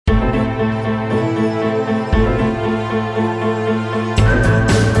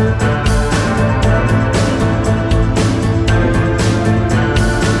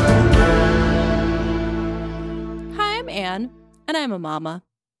Mama.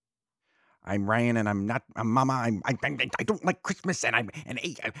 I'm Ryan, and I'm Mama. I don't like Christmas, and I'm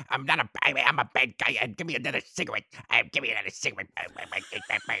not I'm a bad guy. And give me another cigarette. Give me another cigarette.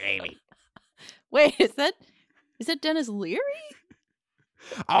 Wait, is that Denis Leary?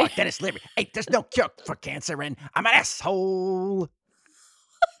 Oh, Denis Leary. Hey, there's no cure for cancer, and I'm an asshole.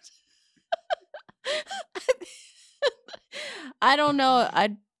 I don't know.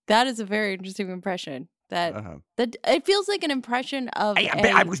 That is a very interesting impression. That it feels like an impression of. Hey,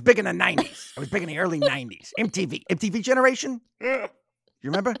 I was big in the 90s. I was big in the early 90s. MTV generation. You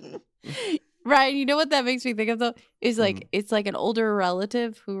remember? Right. You know what that makes me think of though? Is like it's like an older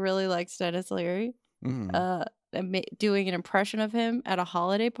relative who really likes Denis Leary, doing an impression of him at a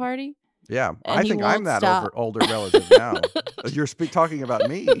holiday party. Yeah, I think I'm that older relative now. You're talking about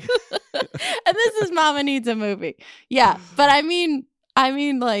me. And this is Mama Needs a Movie. Yeah, but I mean,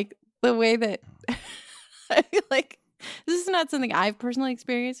 like the way that I feel like this is not something I've personally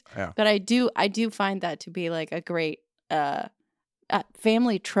experienced, but I do find that to be like a great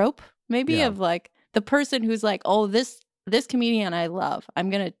family trope, maybe of like the person who's like, oh, this comedian I love, I'm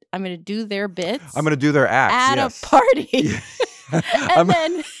gonna do their bits. I'm gonna do their act at a party. And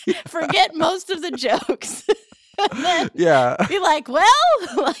then forget most of the jokes. And then be like, well,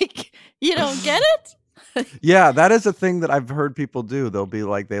 like, you don't get it? Yeah, that is a thing that I've heard people do. They'll be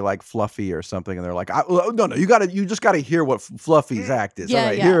like, they like Fluffy or something, and they're like, no, you just gotta hear what Fluffy's act is. All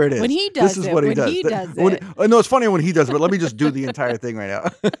right, here it is. When he does this is what he does. No, it's funny when he does it, but let me just do the entire thing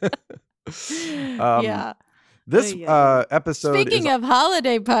right now. This episode. Speaking of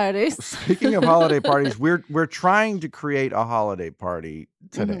holiday parties, we're trying to create a holiday party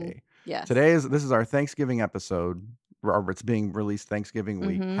today. Yes. This is our Thanksgiving episode. It's being released Thanksgiving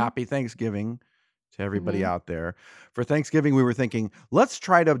week. Happy Thanksgiving to everybody out there. For Thanksgiving, we were thinking, let's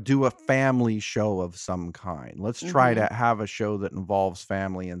try to do a family show of some kind. Let's try to have a show that involves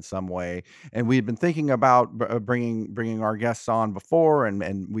family in some way. And we had been thinking about bringing our guests on before,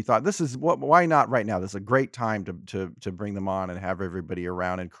 and we thought why not right now? This is a great time to bring them on and have everybody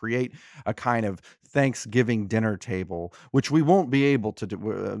around and create a kind of Thanksgiving dinner table, which we won't be able to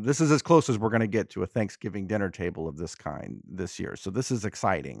do. This is as close as we're going to get to a Thanksgiving dinner table of this kind this year. So this is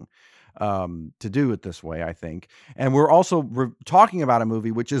exciting to do it this way, I think. And we're also talking about a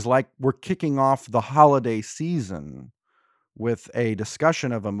movie which is like we're kicking off the holiday season with a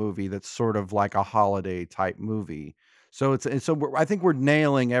discussion of a movie that's sort of like a holiday type movie. So I think we're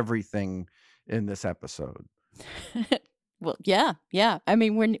nailing everything in this episode. Well, yeah. I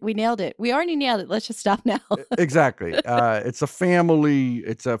mean, we nailed it. We already nailed it. Let's just stop now. Exactly. It's a family.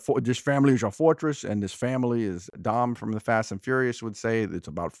 This family is your fortress, and this family is Dom from the Fast and Furious would say it's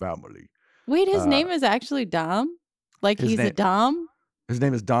about family. Wait, his name is actually Dom? Like he's a Dom? His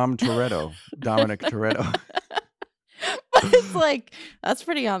name is Dom Toretto. Dominic Toretto. But it's like, that's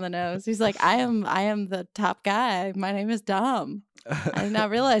pretty on the nose. He's like, I am the top guy. My name is Dom. I did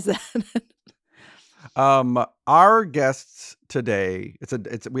not realize that. Our guests today,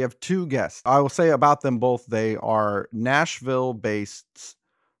 we have two guests. I will say about them both, they are Nashville-based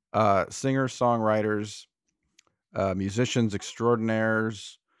singer-songwriters, musicians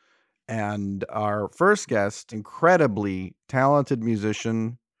extraordinaires. And our first guest, incredibly talented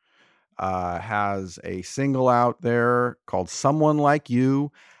musician, has a single out there called Someone Like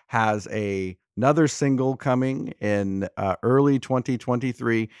You, has another single coming in early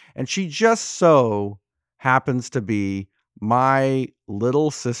 2023, and she just so happens to be my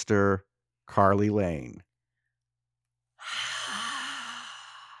little sister, Carly Layne.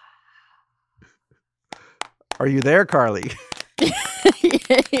 Are you there, Carly?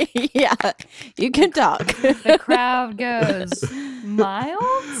 Yeah, you can talk. The crowd goes,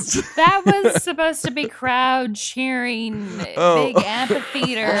 Miles? That was supposed to be crowd cheering, big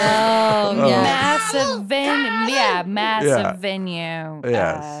amphitheater, massive venue.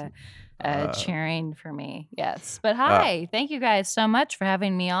 Yes. Cheering for me. Yes. But hi, thank you guys so much for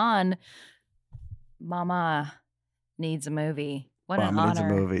having me on. Mama Needs a Movie. What an honor. Mama Needs a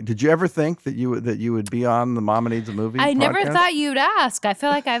Movie. Did you ever think that you would be on the Mama Needs a Movie I podcast? never thought you'd ask. I feel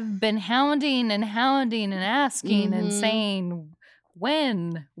like I've been hounding and asking and saying,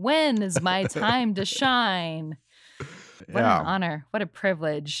 when is my time to shine? What an honor. What a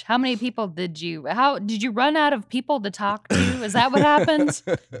privilege. How many people did you run out of people to talk to? Is that what happened?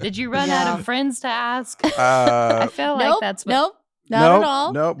 Did you run out of friends to ask? I feel like that's what... Not at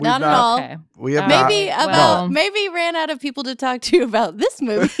all. No, we've not at all. Okay. We have Maybe not. maybe ran out of people to talk to about this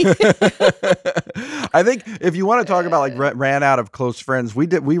movie. I think if you want to talk about like ran out of close friends, we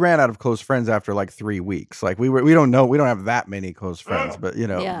ran out of close friends after like 3 weeks. Like we don't have that many close friends, but we've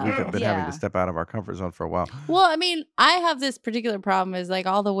been having to step out of our comfort zone for a while. Well, I mean, I have this particular problem is like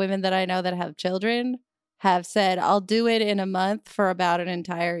all the women that I know that have children have said, I'll do it in a month for about an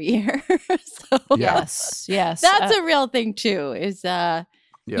entire year. So yes. That's a real thing too, is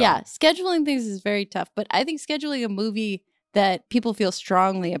scheduling things is very tough. But I think scheduling a movie that people feel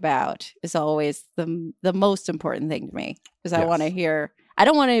strongly about is always the most important thing to me. Because I want to hear, I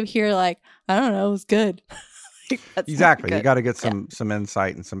don't want to hear like, I don't know, it was good. Exactly. You got to get some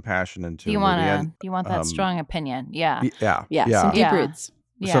insight and some passion into you want that strong opinion. Yeah. Some deep roots.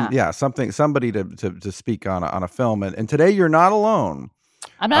 Somebody to speak on a film, and today you're not alone.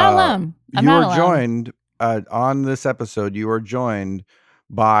 I'm not alone. You are joined on this episode. You are joined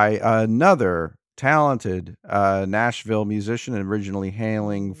by another talented Nashville musician, originally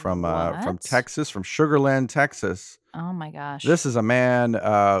hailing from Texas, from Sugar Land, Texas. Oh my gosh! This is a man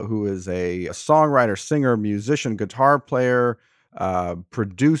who is a songwriter, singer, musician, guitar player,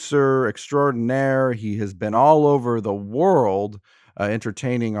 producer extraordinaire. He has been all over the world.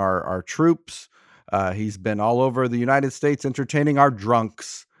 Entertaining our troops. He's been all over the United States entertaining our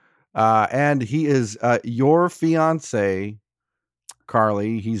drunks. And he is your fiance,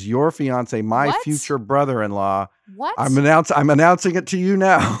 Carly. He's your fiance, my future brother-in-law. What? I'm announcing it to you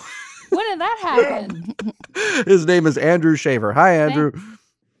now. When did that happen? His name is Andrew Shaver. Hi, Andrew.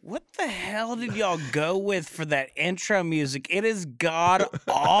 What the hell did y'all go with for that intro music? It is god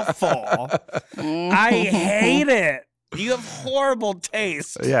awful. I hate it. You have horrible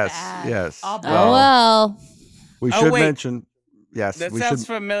taste. Yes. Oh, well. We should mention. Yes, that sounds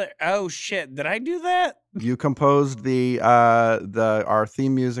familiar. Oh shit! Did I do that? You composed our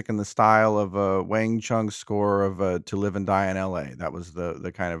theme music in the style of Wang Chung's score of "To Live and Die in L.A." That was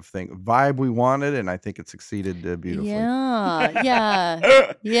the kind of vibe we wanted, and I think it succeeded beautifully. Yeah.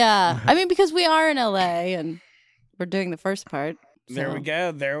 I mean, because we are in L.A. and we're doing the first part. There we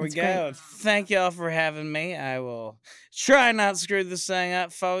go. Great. Thank y'all for having me. I will try not screw this thing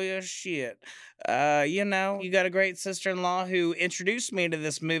up for you. Shit. You got a great sister-in-law who introduced me to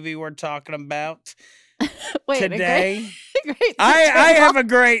this movie we're talking about today. I have a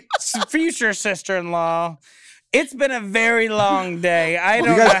great future sister-in-law. It's been a very long day. I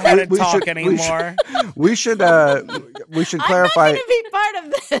don't know how to talk anymore. We should clarify. I'm not going to be part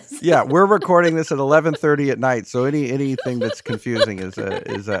of this. Yeah, we're recording this at 11:30 at night. So anything that's confusing is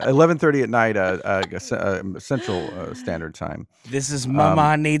 11:30 at night, Central Standard Time. This is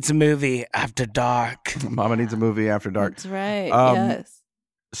Mama Needs a Movie After Dark. Mama Needs a Movie After Dark. That's right. Yes.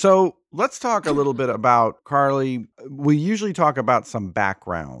 So let's talk a little bit about Carly. We usually talk about some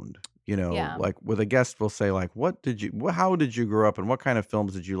background. Like with a guest, we'll say like, how did you grow up and what kind of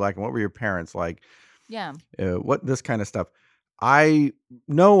films did you like and what were your parents like? Yeah. This kind of stuff. I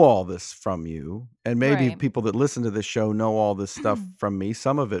know all this from you, and maybe people that listen to this show know all this stuff from me,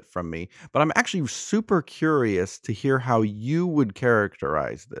 some of it from me, but I'm actually super curious to hear how you would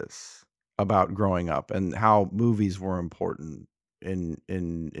characterize this about growing up and how movies were important in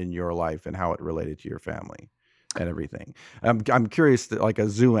your life and how it related to your family. And everything. I'm curious, like a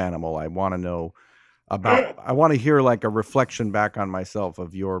zoo animal. I want to know about. I want to hear like a reflection back on myself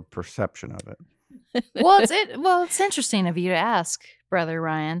of your perception of it. Well, it's interesting of you to ask, Brother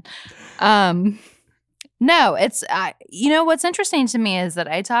Ryan. No, it's what's interesting to me is that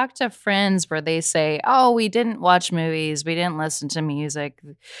I talk to friends where they say, "Oh, we didn't watch movies, we didn't listen to music,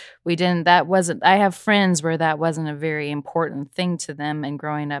 I have friends where that wasn't a very important thing to them and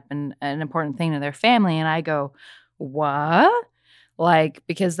growing up and an important thing to their family." And I go, "What?" Like,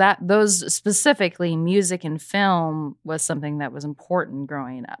 because those specifically music and film was something that was important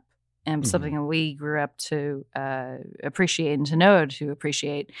growing up and something that we grew up to appreciate and to know to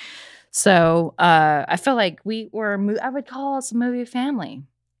appreciate. So I feel like I would call us a movie family.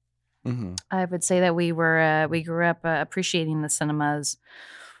 Mm-hmm. I would say that we grew up appreciating the cinemas.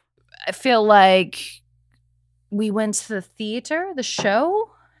 I feel like we went to the theater, the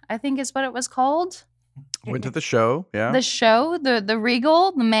show, I think is what it was called. Went to the show, yeah. The show, the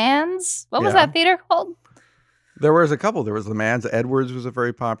Regal, the Mans. What was that theater called? There was a couple. There was the Mans. Edwards was a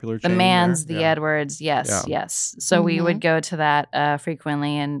very popular chain. The Mans, the Edwards, yes. So we would go to that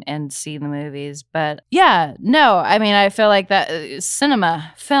frequently and see the movies. But I mean, I feel like that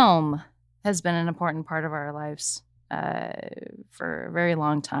cinema, film has been an important part of our lives for a very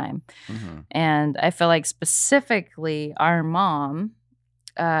long time. Mm-hmm. And I feel like specifically our mom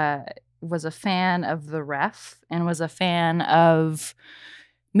was a fan of The Ref and was a fan of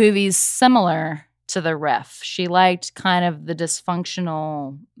movies similar to The Ref. She liked kind of the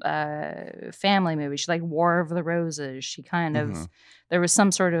dysfunctional family movies. She liked War of the Roses. She kind of, there was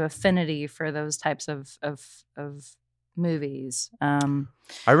some sort of affinity for those types of movies. I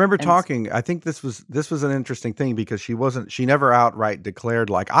remember talking. I think this was an interesting thing because she never outright declared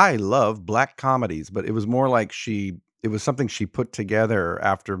like I love black comedies, but it was more like it was something she put together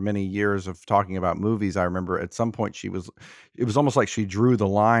after many years of talking about movies. I remember at some point it was almost like she drew the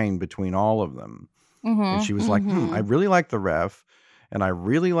line between all of them, and she was like, I really like The Ref. And I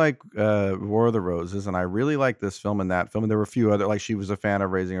really like War of the Roses, and I really like this film and that film. And there were a few other, like she was a fan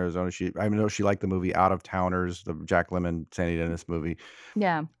of Raising Arizona. I know she liked the movie Out of Towners, the Jack Lemmon, Sandy Dennis movie.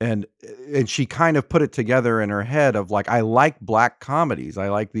 Yeah. And she kind of put it together in her head of like, I like black comedies. I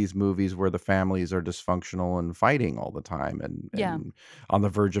like these movies where the families are dysfunctional and fighting all the time and on the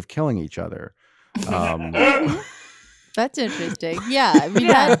verge of killing each other. That's interesting. Yeah, I mean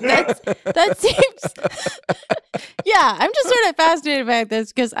that seems. Yeah, I'm just sort of fascinated by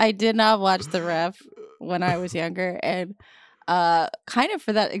this because I did not watch The Ref when I was younger, and kind of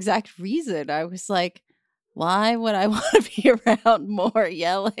for that exact reason, I was like, why would I want to be around more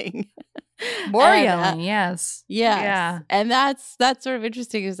yelling? More yelling, yes. Yeah, and that's sort of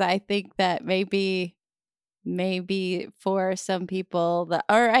interesting because I think that maybe for some people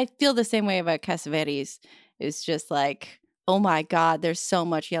or I feel the same way about Cassavetes. It's just like, oh my God, there's so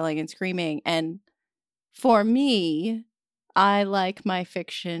much yelling and screaming. And for me, I like my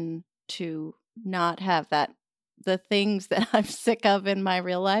fiction to not have the things that I'm sick of in my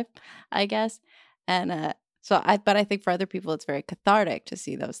real life, I guess. And but I think for other people, it's very cathartic to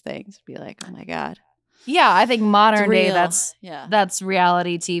see those things. Be like, oh my God. Yeah, I think modern day, real. that's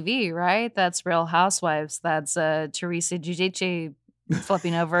reality TV, right? That's Real Housewives. That's Teresa Giudice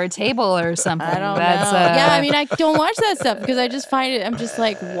flipping over a table or something. I don't know. Yeah, I mean, I don't watch that stuff because I just find it. I'm just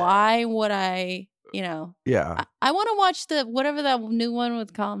like, why would I? Yeah. I want to watch whatever that new one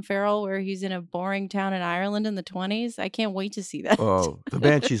with Colin Farrell where he's in a boring town in Ireland in the 20s. I can't wait to see that. Oh, The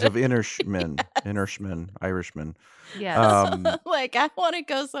Banshees of Inishmen, Irishman. Yes. Like I want to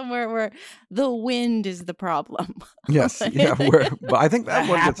go somewhere where the wind is the problem. Yes. Yeah. But I think that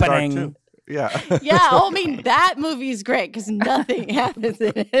one gets dark too. Yeah. Yeah. I mean, that movie is great because nothing happens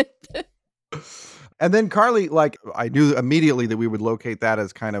in it. And then Carly, like I knew immediately that we would locate that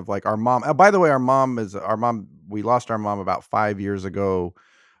as kind of like our mom. By the way, we lost our mom about 5 years ago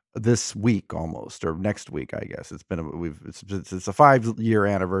this week almost, or next week, I guess. It's been it's a 5-year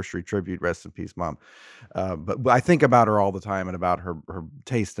anniversary tribute. Rest in peace, Mom. But I think about her all the time and about her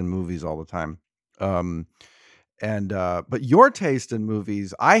taste in movies all the time. But your taste in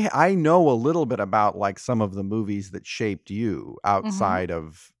movies, I know a little bit about like some of the movies that shaped you outside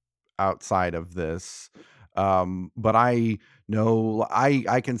of this. But I know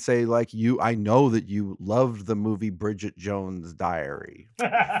I can say like I know that you loved the movie Bridget Jones' Diary.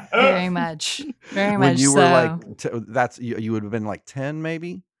 Very much. Very when much you so. were like you would have been like 10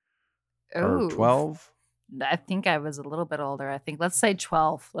 maybe or 12. I think I was a little bit older. I think let's say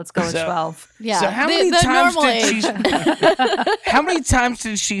 12. Let's go with 12. Yeah. So how many times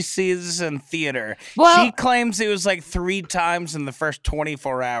did she see this in theater? Well, she claims it was like 3 times in the first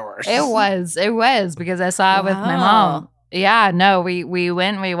 24 hours. It was because I saw it with my mom. Yeah, no, we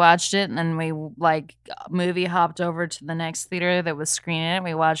went and we watched it, and then we like movie hopped over to the next theater that was screening it.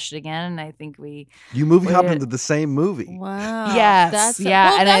 We watched it again, and I think you movie hopped into the same movie. Wow. Yes. That's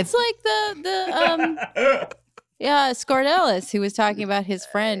like the Scordelis, who was talking about his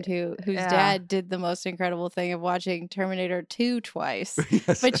friend whose dad did the most incredible thing of watching Terminator 2 twice.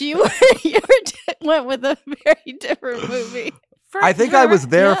 Yes. But you went with a very different movie. I think I was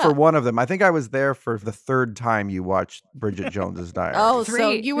there for one of them. I think I was there for the 3rd time you watched Bridget Jones's Diary. Oh, so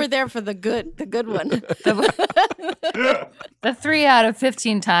you were there for the good one. The 3 out of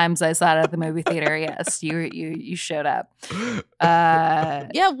 15 times I saw it at the movie theater. Yes, you showed up.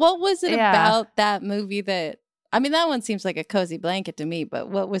 Yeah, what was it about that movie that? I mean, that one seems like a cozy blanket to me. But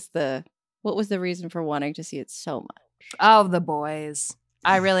what was the reason for wanting to see it so much? Oh, The Boys.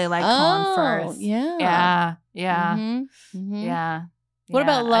 I really like Colin Firth. Yeah. Yeah. Yeah. What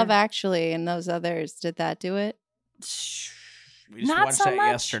about Love Actually and those others? Did that do it? We just watched that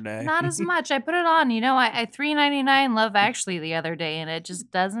yesterday. Not as much. I put it on. I $3.99 Love Actually the other day, and it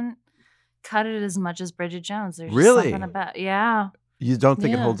just doesn't cut it as much as Bridget Jones. There's really just something about You don't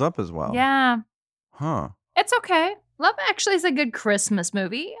think it holds up as well? Yeah. Huh. It's okay. Love Actually is a good Christmas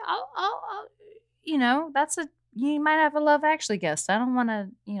movie. I'll that's a you might have a Love Actually guest. I don't want to,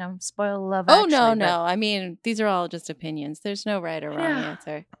 spoil Love Actually. Oh, no. I mean, these are all just opinions. There's no right or wrong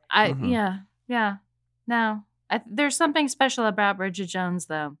answer. Yeah. No. There's something special about Bridget Jones,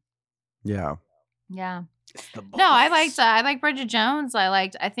 though. Yeah. Yeah. No, I like Bridget Jones.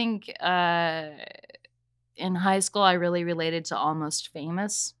 I think in high school I really related to Almost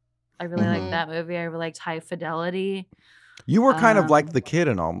Famous. I really liked that movie. I really liked High Fidelity. You were kind of like the kid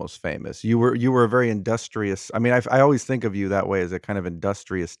in Almost Famous. You were a very industrious. I mean, I always think of you that way, as a kind of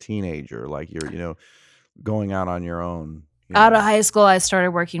industrious teenager, like you're going out on your own. Out of high school, I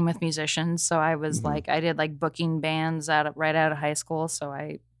started working with musicians. So I was I did like booking bands right out of high school. So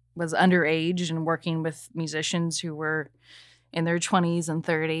I was underage and working with musicians who were in their 20s and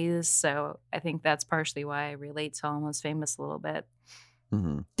 30s. So I think that's partially why I relate to Almost Famous a little bit.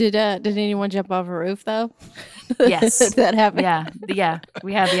 Mm-hmm. Did anyone jump off a roof though? Yes. Did that happen? Yeah.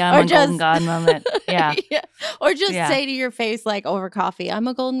 We had the I'm a golden god moment. Yeah. Or just say to your face, like over coffee, I'm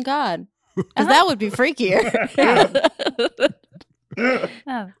a golden god. Because that would be freakier.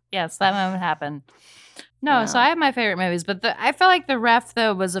 Oh, yes, that moment happened. No, so I have my favorite movies, but I feel like The Ref,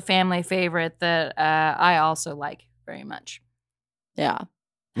 though, was a family favorite that I also like very much. Yeah.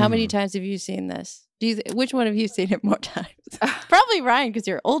 How many times have you seen this? Which one have you seen it more times? Probably Ryan, because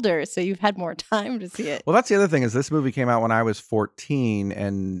you're older, so you've had more time to see it. Well, that's the other thing, is this movie came out when I was 14,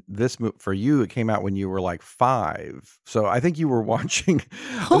 and this for you, it came out when you were like 5. So I think you were watching.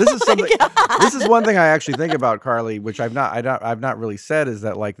 This is one thing I actually think about, Carly, which I've not really said, is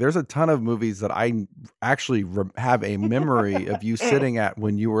that like there's a ton of movies that I actually have a memory of you sitting at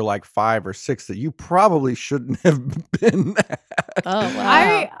when you were like 5 or 6 that you probably shouldn't have been at. Oh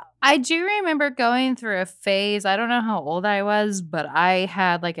wow. I do remember going through a phase. I don't know how old I was, but I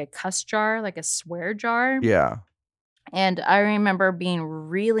had like a cuss jar, like a swear jar. Yeah. And I remember being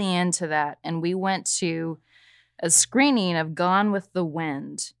really into that. And we went to a screening of Gone with the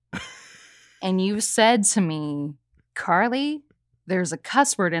Wind. And you said to me, Carly, there's a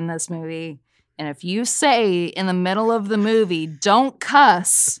cuss word in this movie. And if you say in the middle of the movie, don't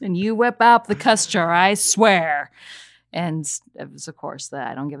cuss, and you whip out the cuss jar, I swear. And it was, of course, the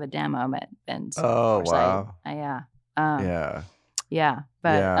I don't give a damn moment. And oh, wow. My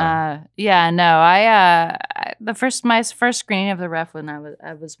first screening of The Ref when I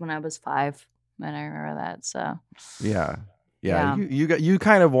was 5, and I remember that. So yeah. You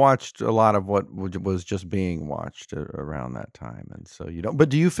kind of watched a lot of what was just being watched around that time, and so you don't. But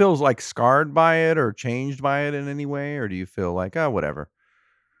do you feel like scarred by it or changed by it in any way, or do you feel like whatever?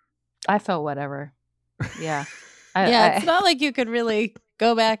 I felt whatever. Yeah. It's not like you could really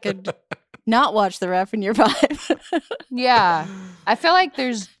go back and not watch The Ref when you're 5. Yeah. I feel like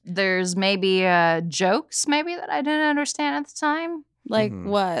there's maybe jokes maybe that I didn't understand at the time. Like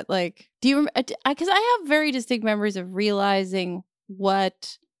what? Like, do you remember? Because I have very distinct memories of realizing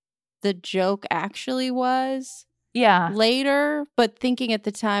what the joke actually was. Yeah. Later, but thinking at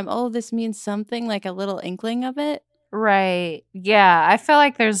the time, oh, this means something, like a little inkling of it. Right. Yeah. I feel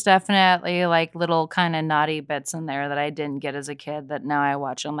like there's definitely like little kind of naughty bits in there that I didn't get as a kid that now I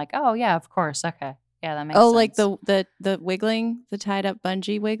watch. I'm like, oh yeah, of course. Okay. Yeah, that makes sense. Oh, like the wiggling, the tied up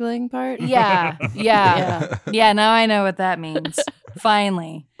bungee wiggling part? Yeah. Yeah, now I know what that means.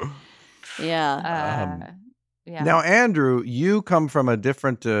 Finally. Yeah. Yeah. Now, Andrew, you come from a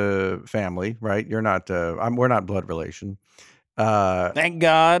different family, right? You're not we're not blood relation. Thank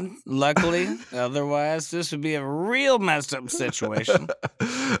God, luckily. Otherwise, this would be a real messed up situation.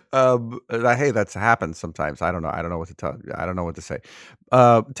 Hey, that's happened sometimes. I don't know what to tell. I don't know what to say.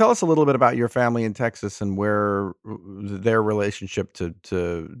 Tell us a little bit about your family in Texas and where their relationship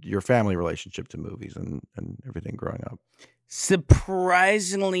to your family relationship to movies and everything growing up.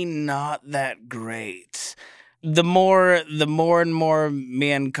 Surprisingly, not that great. The more and more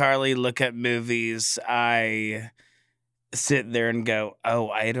me and Carly look at movies, I sit there and go, oh,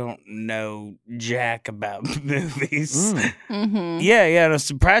 I don't know jack about movies. Yeah. No,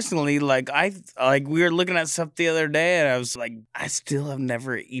 surprisingly, like we were looking at stuff the other day, and I was like, I still have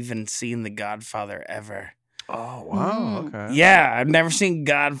never even seen The Godfather ever. Oh wow! Okay. Yeah, I've never seen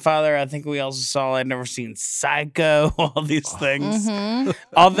Godfather. I think we also saw I'd never seen Psycho. All these things.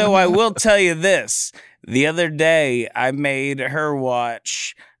 Although I will tell you this: the other day I made her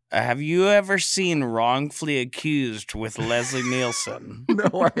watch. Have you ever seen Wrongfully Accused with Leslie Nielsen? No,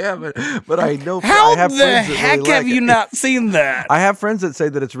 I haven't. But I know. How I have the friends that heck really have like you it. not seen that? I have friends that say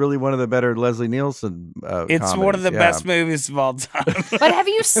that it's really one of the better Leslie Nielsen. It's one of the best movies of all time. But have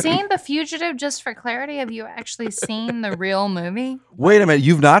you seen The Fugitive? Just for clarity, have you actually seen the real movie? Wait a minute,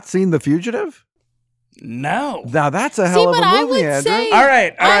 you've not seen The Fugitive? No. Now that's a hell of a I movie, would Andrew. say- All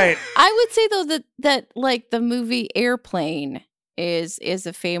right. I would say though that like the movie Airplane is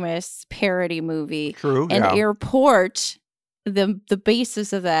a famous parody movie. True. And yeah. Airport, the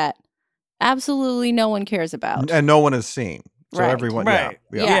basis of that, absolutely no one cares about. And no one has seen. So Right. everyone, Right.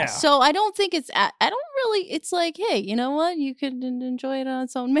 yeah. Yeah. So I don't think it's like, hey, you know what? You could enjoy it on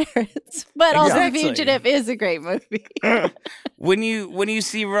its own merits. But also Exactly. Fugitive is a great movie. When you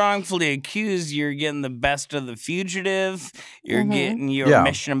see Wrongfully Accused, you're getting the best of the Fugitive. You're getting your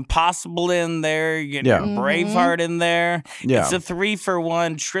Mission Impossible in there. You're getting your Braveheart in there. Yeah. It's a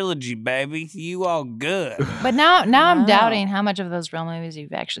 3-for-1 trilogy, baby. You all good. But now I'm doubting how much of those real movies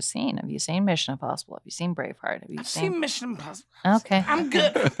you've actually seen. Have you seen Mission Impossible? Have you seen Braveheart? I've seen Mission Impossible. Okay. I'm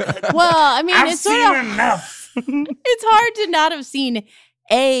good. Well, I mean, I've it's seen sort of enough. it's hard to not have seen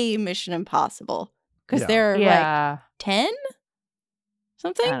a Mission Impossible because there are like 10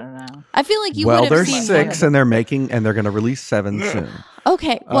 something. I don't know. I feel like you would have there's seen 6 and they're going to release 7 soon.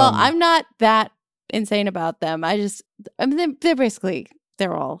 Okay, well, I'm not that insane about them. I mean,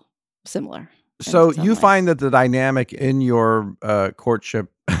 they're all similar. So you find that the dynamic in your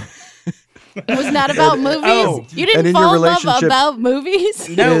courtship It was not about movies. You and didn't in fall your in love relationship- about movies.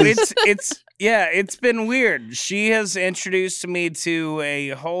 No, it's been weird. She has introduced me to a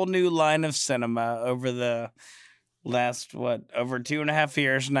whole new line of cinema over the last over 2.5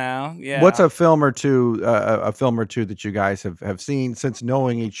 years now. Yeah. What's a film or two that you guys have seen since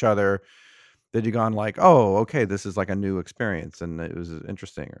knowing each other that you've gone like, oh, okay, this is like a new experience and it was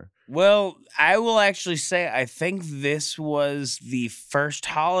interesting? Or Well, I will actually say I think this was the first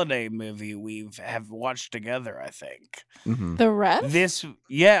holiday movie have watched together, I think. The Ref? Oh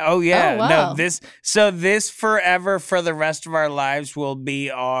yeah. wow. No, this forever for the rest of our lives will be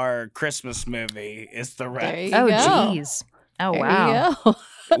our Christmas movie. It's The Ref. There you Oh, go. jeez. Oh, wow. There you go.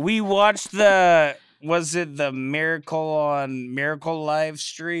 We watched was it the Miracle on Miracle Live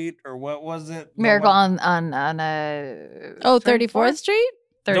Street or what was it? Miracle on 34th Street?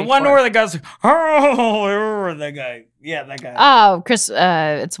 The one where the guy's like, oh, that guy. Yeah, that guy. Oh, Chris,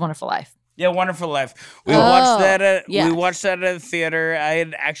 It's a Wonderful Life. Yeah, Wonderful Life. We watched that yes. we watched that at a theater. I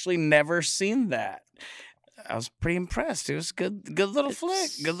had actually never seen that. I was pretty impressed. It was a good little flick.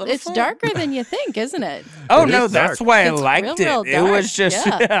 Good little It's flick. darker than you think, isn't it? Oh It no, is that's dark. why I It's liked real it. It dark, was just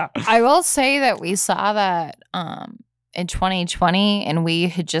yeah. I will say that we saw that in 2020 and we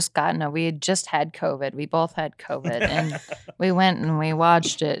had just had COVID. We both had COVID and we went and we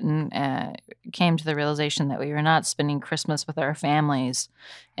watched it and came to the realization that we were not spending Christmas with our families.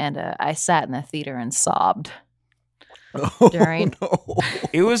 And I sat in the theater and sobbed. During- no.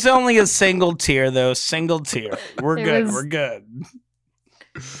 It was only a single tear though. Single tear. We're good. We're good.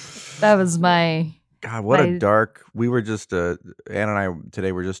 That was my... God, what a dark. We were just Ann and I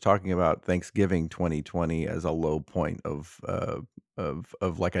today were just talking about Thanksgiving 2020 as a low point of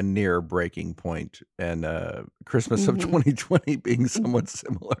like a near breaking point, and Christmas of 2020 being somewhat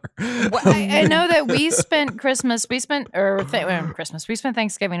similar. Well, I know that we spent Christmas. We spent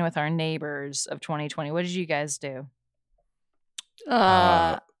Thanksgiving with our neighbors of 2020. What did you guys do?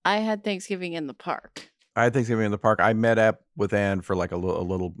 I had Thanksgiving in the park. I had Thanksgiving in the park. I met up with Ann for like a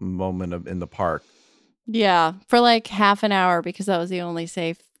little moment in the park. Yeah, for like half an hour because that was the only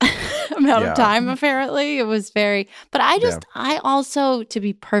safe amount of time, apparently. It was very... But I also, to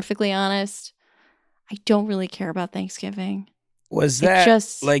be perfectly honest, I don't really care about Thanksgiving. Was that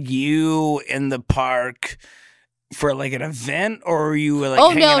just like you in the park for like an event, or were you like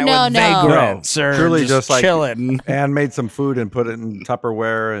hanging out with vagrants or truly just like chilling? Ann made some food and put it in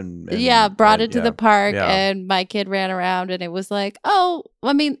Tupperware and brought it to the park, and my kid ran around, and it was like, oh,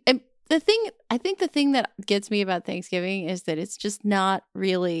 I mean, the thing that gets me about Thanksgiving is that it's just not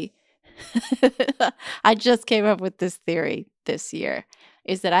really. I just came up with this theory this year,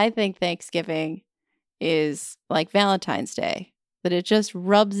 is that I think Thanksgiving is like Valentine's Day. That it just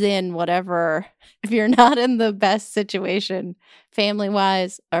rubs in whatever, if you're not in the best situation,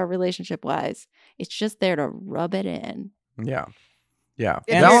 family-wise or relationship-wise, it's just there to rub it in. Yeah. Yeah.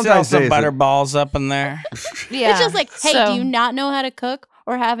 And Valentine's Day some butter balls up in there. Yeah. It's just like, hey, do you not know how to cook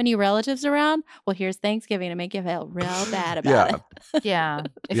or have any relatives around? Well, here's Thanksgiving to make you feel real bad about it. Yeah.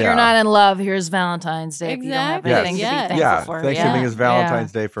 If you're not in love, here's Valentine's Day. If you don't have anything to be thankful for. Thanksgiving is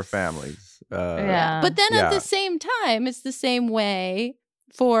Valentine's Day for families. But then at the same time, it's the same way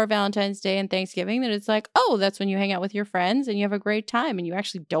for Valentine's Day and Thanksgiving that it's like, oh, that's when you hang out with your friends and you have a great time and you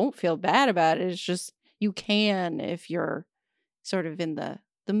actually don't feel bad about it. It's just you can if you're sort of in the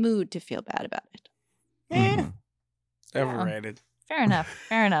mood to feel bad about it. Overrated. Fair enough.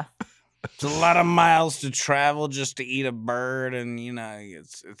 It's a lot of miles to travel just to eat a bird, and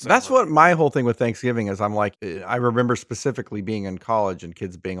it's. That's what my whole thing with Thanksgiving is. I'm like, I remember specifically being in college and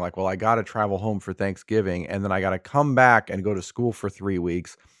kids being like, "Well, I got to travel home for Thanksgiving, and then I got to come back and go to school for 3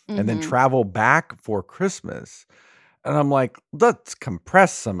 weeks, and then travel back for Christmas." And I'm like, let's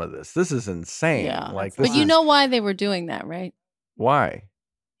compress some of this. This is insane. Yeah. Like, but you know why they were doing that, right? Why?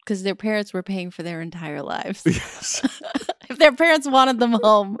 Because their parents were paying for their entire lives. Yes. If their parents wanted them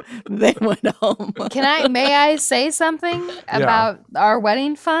home, they went home. May I say something about our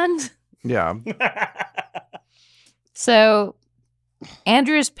wedding fund? Yeah. So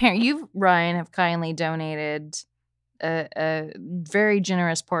Andrew's parents, you, Ryan, have kindly donated a very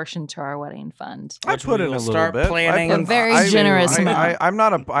generous portion to our wedding fund. I put in a little bit. A very generous amount. I'm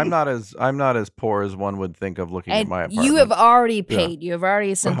not as poor as one would think of looking at my apartment. You have already paid. You have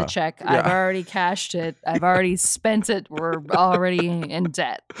already sent the check. I've already cashed it. I've already spent it. We're already in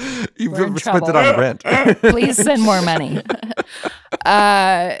debt. You've spent it on rent. Please send more money.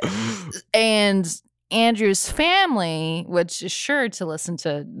 And Andrew's family, which is sure to listen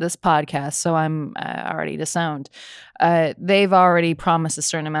to this podcast, so I'm already disowned. They've already promised a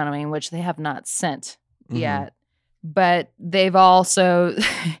certain amount of money, which they have not sent yet. But they've also,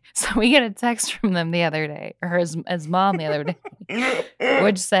 so we get a text from them the other day, or his mom the other day,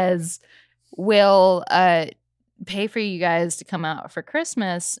 which says, "We'll pay for you guys to come out for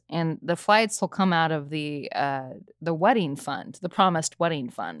Christmas, and the flights will come out of the wedding fund, the promised wedding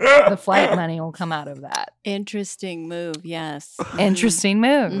fund. The flight money will come out of that." Interesting move, yes. Interesting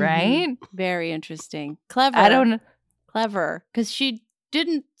move, right? Very interesting. Clever. I don't know. Clever. Because she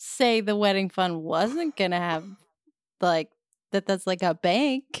didn't say the wedding fund wasn't going to have, that's like a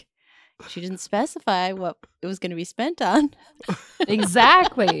bank. She didn't specify what it was going to be spent on.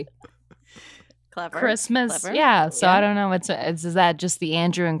 Exactly. Clever. Christmas. Clever. Yeah. So I don't know. Is that just the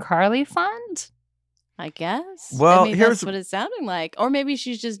Andrew and Carly fund? I guess. Well, maybe that's what it's sounding like. Or maybe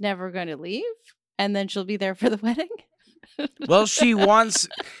she's just never going to leave and then she'll be there for the wedding. Well,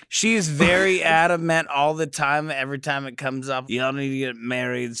 she's very adamant all the time. Every time it comes up, y'all need to get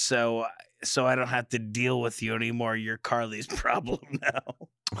married so I don't have to deal with you anymore. You're Carly's problem now.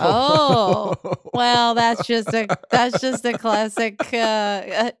 Oh, well, that's just a classic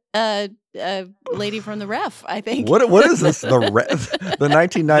lady from The Ref, I think. What is this? The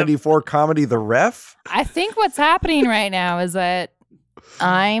 1994 comedy The Ref? I think what's happening right now is that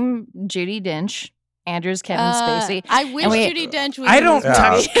I'm Judy Dench. Andrew's Kevin Spacey. I wish Judy Dench was. I don't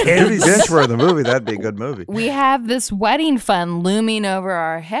touch kids. Judy Dench were in the movie. That'd be a good movie. We have this wedding fund looming over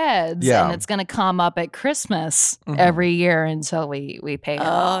our heads, and it's going to come up at Christmas every year until we pay it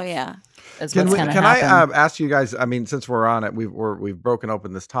off. Oh yeah. Can I ask you guys? I mean, since we're on it, we've broken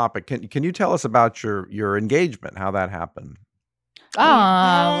open this topic. Can you tell us about your engagement? How that happened?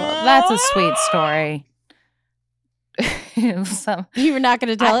 Oh, that's a sweet story. You were not going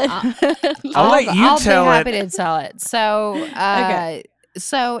to tell it? I'll let you tell it. I'll be happy to tell it. So, okay.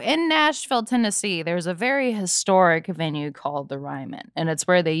 So in Nashville, Tennessee, there's a very historic venue called the Ryman, and it's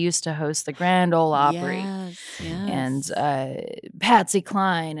where they used to host the Grand Ole Opry. Yes. And Patsy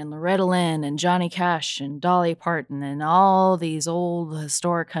Cline and Loretta Lynn and Johnny Cash and Dolly Parton and all these old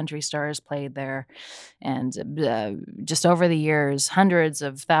historic country stars played there. And just over the years, hundreds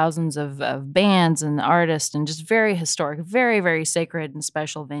of thousands of bands and artists, and just very historic, very, very sacred and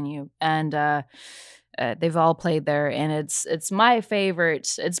special venue. And they've all played there, and it's my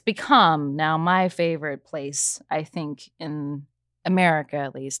favorite. It's become now my favorite place, I think, in America,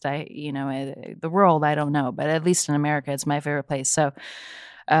 at least. The world, I don't know, but at least in America, it's my favorite place. So,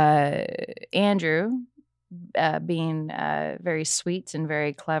 Andrew, being very sweet and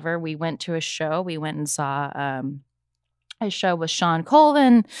very clever, we went to a show. We went and saw a show with Sean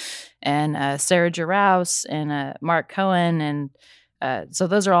Colvin and Sarah Jarouse and Mark Cohen, and so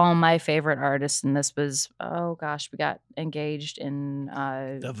those are all my favorite artists. And this was, we got engaged in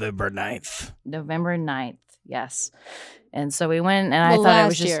November 9th. November 9th, yes. And so we went, and I thought it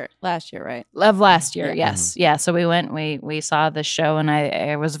was just last year, right? Last year, yes. Yeah, so we went, we saw the show, and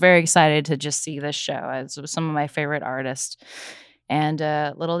I was very excited to just see this show. It was some of my favorite artists. And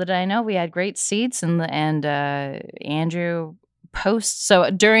little did I know, we had great seats, and Andrew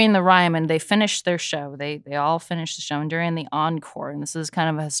so during the Ryman, they finished their show. They all finished the show, and during the encore, and this is kind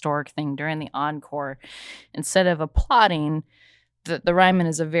of a historic thing, during the encore, instead of applauding, the Ryman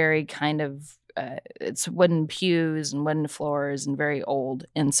is a very kind of it's wooden pews and wooden floors and very old.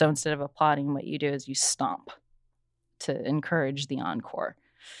 And so instead of applauding, what you do is you stomp to encourage the encore.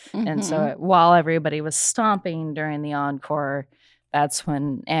 And so while everybody was stomping during the encore, that's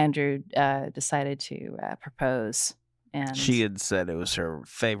when Andrew decided to propose And she had said it was her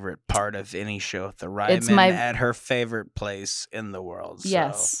favorite part of any show at the Ryman at her favorite place in the world. So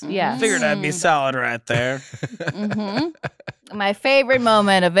yes. Figured I'd be solid right there. My favorite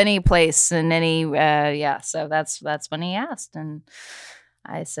moment of any place in any so that's when he asked, and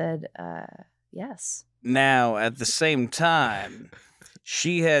I said yes. Now at the same time,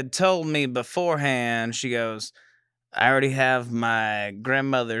 she had told me beforehand, she goes, I already have my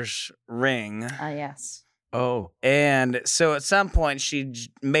grandmother's ring. Yes. Oh. And so at some point she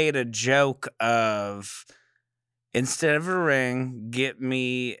made a joke of, instead of a ring, get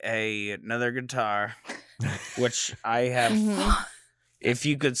me another guitar, which I have. If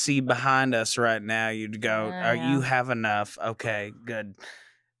you could see behind us right now, you'd go, you have enough. Okay, good.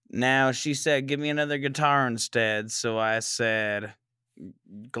 Now she said, give me another guitar instead. So I said,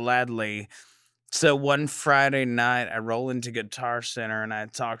 gladly. So one Friday night, I roll into Guitar Center and I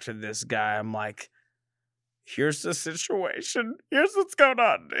talk to this guy. I'm like, here's the situation. Here's what's going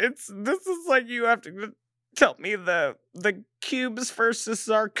on. This is like, you have to tell me the cubes versus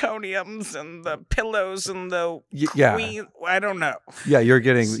zirconiums and the pillows and the queen. I don't know. Yeah,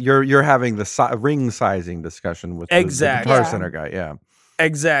 you're having the ring sizing discussion with the Guitar Center guy. Yeah.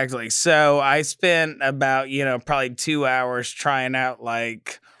 Exactly. So I spent about, probably 2 hours trying out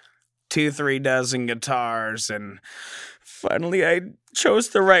like 2-3 dozen guitars, and finally I chose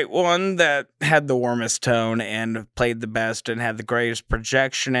the right one that had the warmest tone and played the best and had the greatest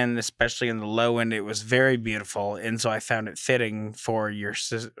projection, and especially in the low end, it was very beautiful. And so I found it fitting for your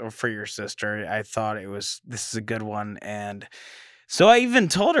sister. I thought this is a good one. And so I even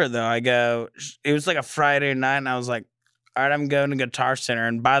told her, though, it was like a Friday night, and I was like, all right, I'm going to Guitar Center.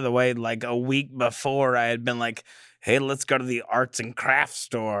 And by the way, like a week before, I had been like, hey, let's go to the arts and crafts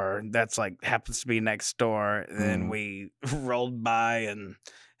store. That's like happens to be next door. And then we rolled by and,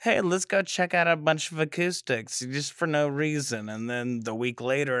 hey, let's go check out a bunch of acoustics just for no reason. And then the week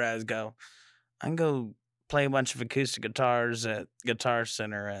later, I can go play a bunch of acoustic guitars at Guitar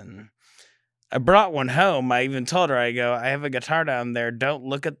Center. And I brought one home. I even told her, I have a guitar down there.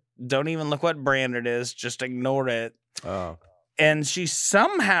 Don't even look what brand it is. Just ignore it. Oh. And she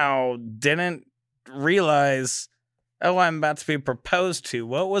somehow didn't realize, I'm about to be proposed to.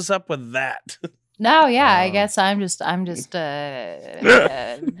 What was up with that? No, yeah, I guess I'm just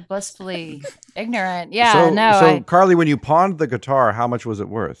blissfully ignorant. Yeah, So Carly, when you pawned the guitar, how much was it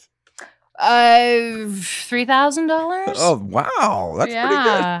worth? $3,000. Oh wow, that's pretty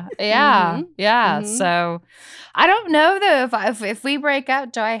good. Yeah. So I don't know though if we break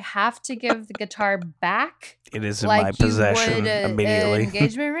up, do I have to give the guitar back? It is in my possession immediately.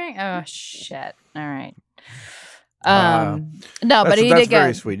 Engagement ring? Oh shit! All right. No, but he that's did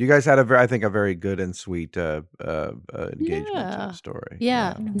very good. sweet. You guys had a very good and sweet engagement story.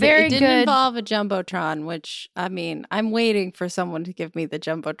 Yeah, very good. It good. didn't involve a jumbotron, which I'm waiting for someone to give me the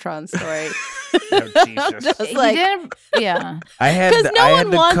jumbotron story. Oh, Jesus. I had because no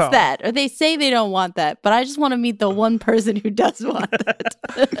one wants that, or they say they don't want that, but I just want to meet the one person who does want that.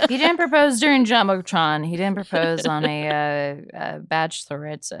 He didn't propose during jumbotron. He didn't propose on a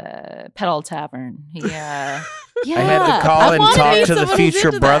bachelorette's pedal tavern. He Yeah, I had to call and talk to the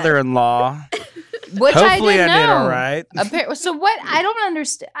future brother-in-law. Which hopefully I did all right. So what? I don't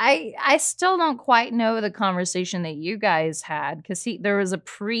understand. I still don't quite know the conversation that you guys had, because there was a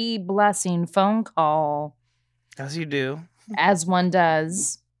pre-blessing phone call. As you do. As one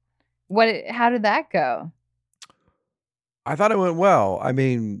does. How did that go? I thought it went well.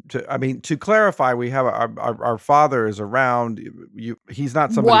 To clarify, we have our father is around. He's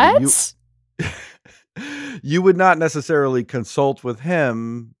not somebody what? You would not necessarily consult with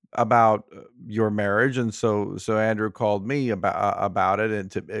him about your marriage, and so Andrew called me about it,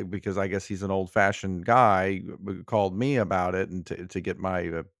 and because I guess he's an old-fashioned guy, called me about it, and to get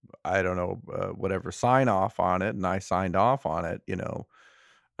my I don't know whatever sign off on it, and I signed off on it.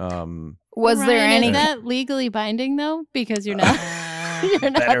 Was there any? Is that legally binding though? Because you're not.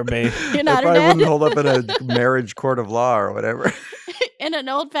 You're not. Better be. You're not. It probably wouldn't hold up in a marriage court of law or whatever. In an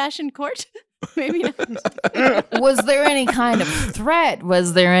old-fashioned court. Maybe not. Was there any kind of threat?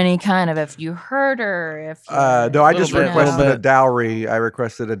 Was there any kind of, if you hurt her? No, I just requested a dowry. I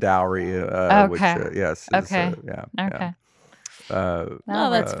requested a dowry. Okay. Which, yes. Okay. Yeah. Okay. No,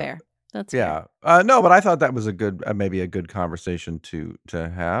 that's fair. That's fair. No, but I thought that was maybe a good conversation to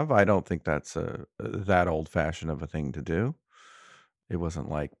have. I don't think that's that old-fashioned of a thing to do. It wasn't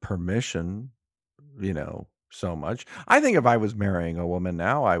like permission, so much. I think if I was marrying a woman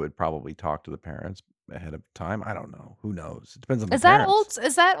now, I would probably talk to the parents ahead of time. I don't know. Who knows? It depends on the parents.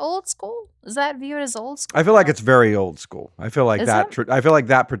 Is that old school? Is that viewed as old school? I feel like it's very old school. I feel like I feel like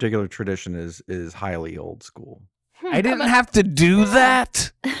that particular tradition is highly old school. I didn't have to do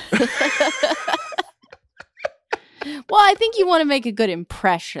that. Well, I think you want to make a good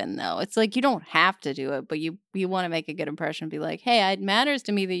impression, though. It's like you don't have to do it, but you want to make a good impression. Be like, hey, it matters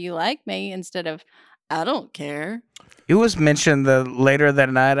to me that you like me, instead of, I don't care. It was mentioned later that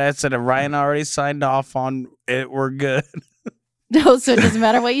night. I said, if Ryan already signed off on it, we're good. No, so it doesn't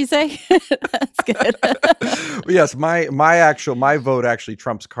matter what you say. That's good. Yes, my vote actually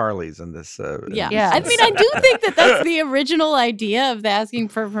trumps Carly's in this. Yeah. I mean, I do think that's the original idea of the asking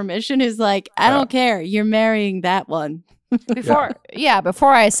for permission. Is like, I don't care. You're marrying that one. Before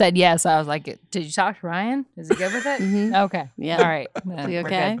I said yes, I was like, did you talk to Ryan? Is he good with it? Mm-hmm. Okay. Yeah. All right. Is he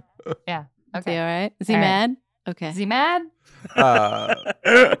okay? Yeah. Okay. Is he all right? Is he All right. mad? Okay. Is he mad?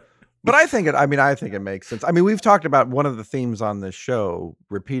 But I think it makes sense. I mean, we've talked about one of the themes on this show,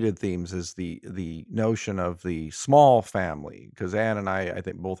 repeated themes, is the notion of the small family. Because Anne and I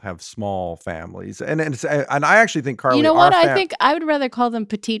think both have small families, and I actually think Carly. You know what? I think I would rather call them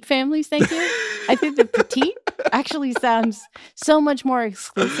petite families. Thank you. I think the petite actually sounds so much more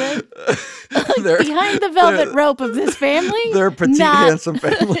exclusive. Like behind the velvet rope of this family, they're petite, handsome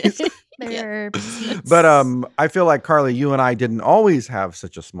families. They're petite. But I feel like, Carly, you and I didn't always have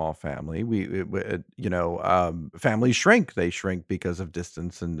such a small family. Families shrink. They shrink because of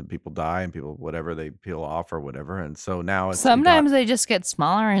distance, and people die, and people whatever they peel off or whatever. And so now sometimes they just get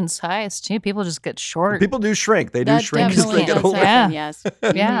smaller in size too. People just get short. People do shrink. They do shrink as they get older. Happen, yes.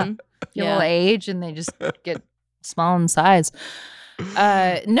 Yeah. You'll age and they just get small in size.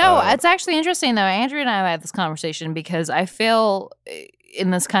 It's actually interesting though. Andrew and I have had this conversation because I feel,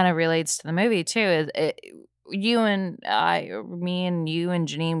 and this kind of relates to the movie too, you and I, me and you and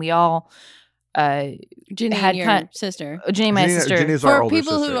Janine, we all Janine, had your sister. Janine, my sister. Janine our for older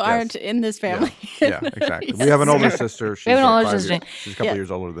people sister, who aren't in this family. Yeah, exactly. We have an older sister. She's we have an older sister. She's a couple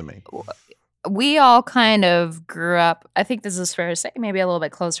years older than me. We all kind of grew up, I think this is fair to say, maybe a little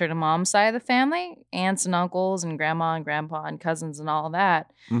bit closer to mom's side of the family, aunts and uncles and grandma and grandpa and cousins and all of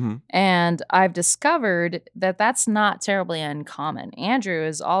that. Mm-hmm. And I've discovered that that's not terribly uncommon. Andrew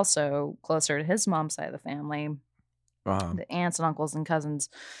is also closer to his mom's side of the family, the aunts and uncles and cousins.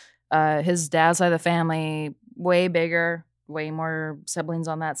 His dad's side of the family, way bigger, way more siblings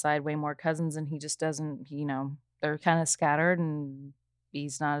on that side, way more cousins, and he just doesn't, they're kind of scattered and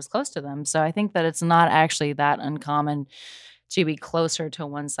he's not as close to them. So I think that it's not actually that uncommon to be closer to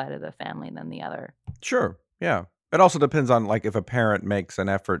one side of the family than the other. Sure. Yeah. It also depends on if a parent makes an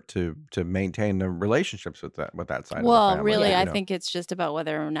effort to maintain the relationships with that side of the family. Well, really, I think it's just about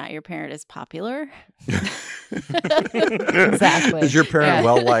whether or not your parent is popular. Exactly. Is your parent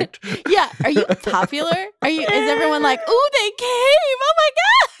well liked? Yeah. Are you popular? Is everyone like, ooh, they came? Oh my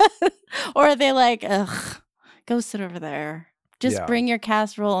God. Or are they like, ugh, go sit over there. Just bring your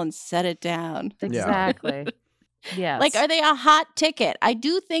casserole and set it down. Exactly. Yeah. Like, are they a hot ticket? I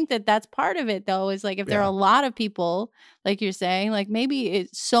do think that that's part of it, though, is like if there are a lot of people, like you're saying, like maybe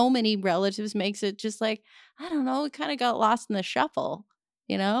so many relatives makes it just like, I don't know, it kind of got lost in the shuffle,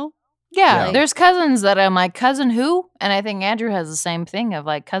 Yeah. Like, there's cousins that I'm like, cousin who? And I think Andrew has the same thing of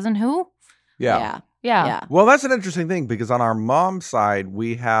like, cousin who? Yeah. Well, that's an interesting thing because on our mom's side,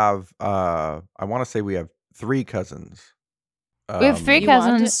 we have, I want to say we have 3 cousins. We have 3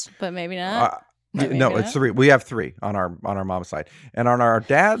 cousins, but maybe not. It's 3. We have 3 on our mom's side, and on our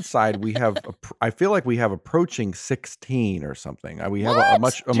dad's side, we have. I feel like we have approaching 16 or something. We have a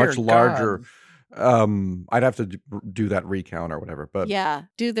much larger. I'd have to do that recount or whatever, but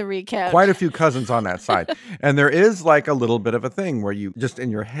do the recount. Quite a few cousins on that side, and there is like a little bit of a thing where you just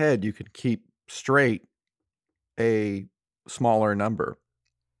in your head you could keep straight a smaller number.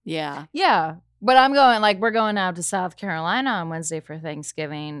 Yeah. But I'm going, we're going out to South Carolina on Wednesday for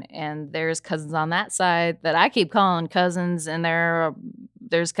Thanksgiving, and there's cousins on that side that I keep calling cousins, and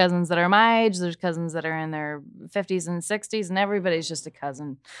there's cousins that are my age, there's cousins that are in their 50s and 60s, and everybody's just a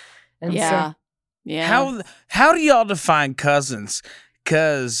cousin. And yeah. How do y'all define cousins?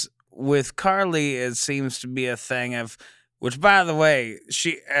 Because with Carly, it seems to be a thing of, which, by the way,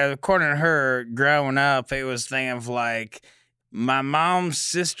 she, according to her, growing up, it was a thing of like, my mom's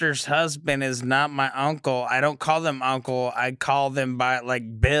sister's husband is not my uncle. I don't call them uncle. I call them by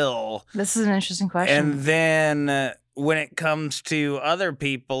like Bill. This is an interesting question. And then when it comes to other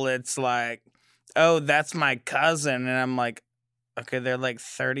people, it's like, oh, that's my cousin. And I'm like, okay, they're like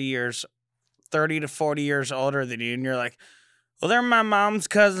 30 to 40 years older than you. And you're like, well, they're my mom's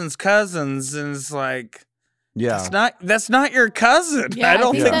cousin's cousins. And it's like, that's not your cousin. Yeah, I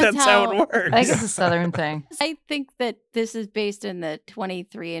don't think that's how it works. I think it's a Southern thing. I think that this is based in the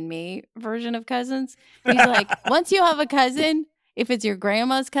 23andMe version of cousins. He's like, once you have a cousin, if it's your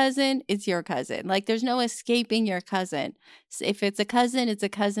grandma's cousin, it's your cousin. Like, there's no escaping your cousin. So if it's a cousin, it's a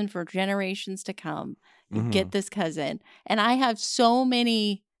cousin for generations to come. You get this cousin. And I have so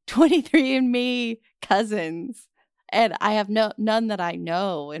many 23andMe cousins, and I have none that I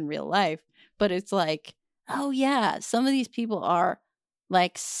know in real life. But it's like, oh, yeah, some of these people are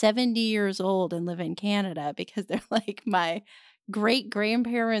like 70 years old and live in Canada because they're like my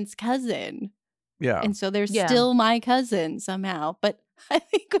great-grandparents' cousin. Yeah. And so they're still my cousin somehow. But I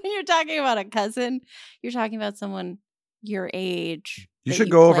think when you're talking about a cousin, you're talking about someone your age. You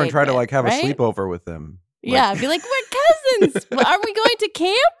should go over and try to like have right? a sleepover with them. Yeah, be like, we're cousins. Aren't we going to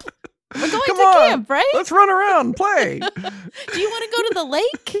camp? We're going Come to on, camp, right? Let's run around and play. Do you want to go to the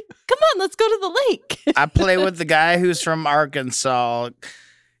lake? Come on, let's go to the lake. I play with the guy who's from Arkansas.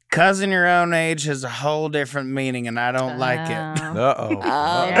 Cousin your own age has a whole different meaning, and I don't like it. Uh-oh.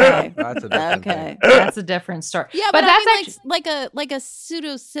 Okay. That's a different thing. That's a different story. Yeah, but that's I mean, like a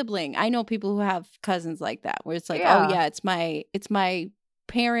pseudo sibling. I know people who have cousins like that, where it's like, oh yeah, it's my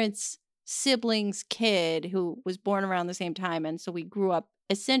parents' sibling's kid who was born around the same time, and so we grew up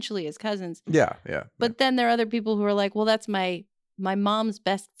essentially as cousins. Yeah. But then there are other people who are like, well, that's my mom's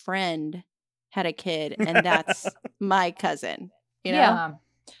best friend had a kid, and that's my cousin. You know? Yeah.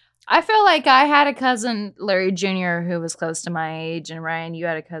 I feel like I had a cousin, Larry Jr., who was close to my age, and Ryan, you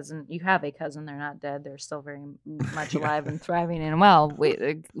have a cousin. They're not dead. They're still very much alive and thriving and well.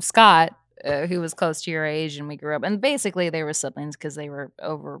 Scott, who was close to your age, and we grew up. And basically, they were siblings because they were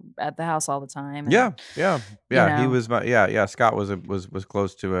over at the house all the time. And, Yeah. you know. He was my Scott was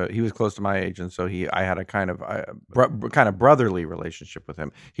close to he was close to my age, and so I had a kind of brotherly relationship with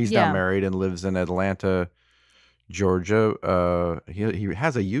him. He's now married and lives in Atlanta, Georgia. He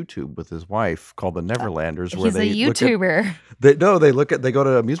has a YouTube with his wife called the Neverlanders. He's a YouTuber. They go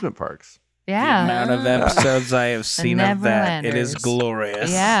to amusement parks. Yeah. The amount of episodes I have seen of that, it is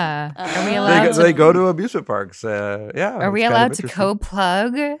glorious. Yeah. Are we allowed They go to amusement parks. Are we allowed to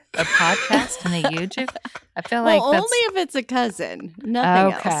co-plug a podcast and a YouTube? I feel like only if it's a cousin.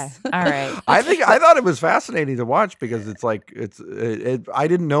 Nothing else. All right. I thought it was fascinating to watch because it's like I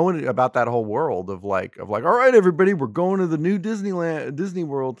didn't know about that whole world of like all right, everybody, we're going to the new Disney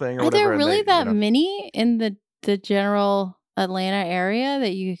World thing. Or are whatever, there really that many in the general Atlanta area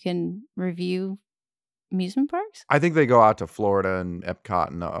that you can review amusement parks? I think they go out to Florida and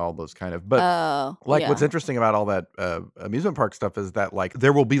Epcot and all those kind of. But what's interesting about all that amusement park stuff is that like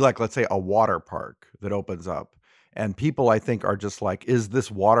there will be like, let's say, a water park that opens up. And people, I think, are just like, is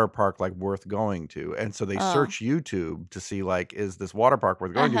this water park like worth going to? And so they search YouTube to see like, is this water park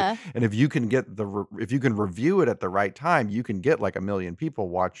worth going to? And if you can review it at the right time, you can get like 1 million people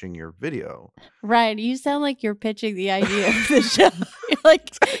watching your video. Right. You sound like you're pitching the idea of the show. You're like,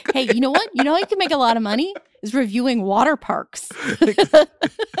 hey, you know what? You know how you can make a lot of money is reviewing water parks. We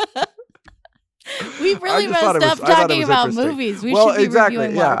really messed up talking about movies. We should be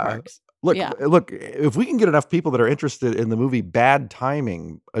reviewing water parks. Look, if we can get enough people that are interested in the movie Bad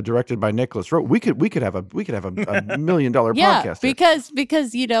Timing, directed by Nicholas Rowe, we could have a $1 million podcast.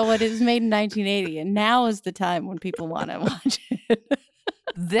 Because you know what, it was made in 1980, and now is the time when people want to watch it.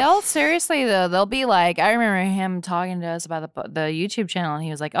 They'll be like, I remember him talking to us about the YouTube channel, and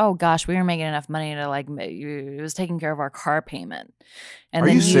he was like, oh gosh, we were making enough money to like, it was taking care of our car payment. And are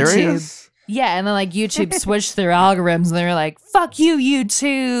you serious? Yeah, and then like YouTube switched their algorithms, and they were like, "Fuck you,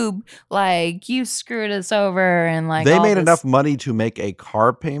 YouTube! Like you screwed us over." And like they made enough money to make a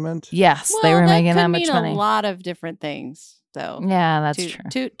car payment. Yes, they were making that much money. A lot of different things, though. Yeah, that's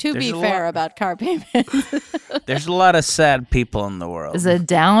true. To be fair about car payments, there's a lot of sad people in the world. Is a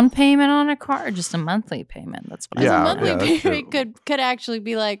down payment on a car or just a monthly payment? That's what a monthly payment could actually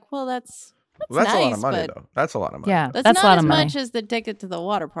be like, well, that's nice, a lot of money, though. That's a lot of money. Yeah, that's not a lot as much as the ticket to the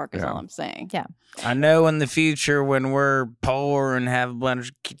water park is all I'm saying. Yeah. I know in the future when we're poor and have a bunch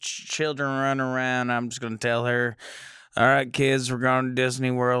of children running around, I'm just going to tell her, all right, kids, we're going to Disney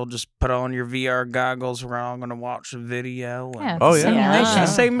World. Just put on your VR goggles. We're all going to watch a video. Yeah, it's the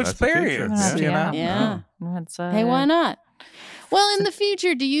same experience. Yeah. Hey, why not? Well, in the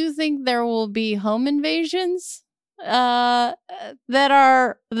future, do you think there will be home invasions? That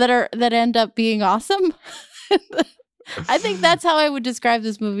end up being awesome. I think that's how I would describe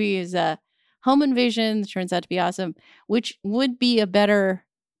this movie: is home invasion turns out to be awesome, which would be a better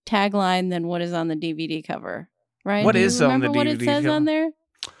tagline than what is on the DVD cover. Right? What is on the DVD? What it says cover? On there?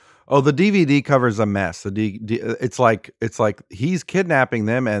 Oh, the DVD cover's a mess. It's like he's kidnapping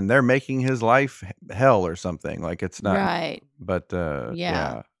them and they're making his life hell or something. Like it's not right. But the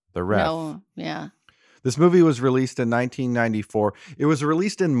ref. No, yeah. This movie was released in 1994. It was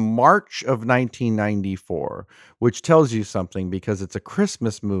released in March of 1994, which tells you something because it's a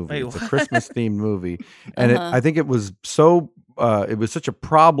Christmas movie. It's a Christmas-themed movie. And I think it was such a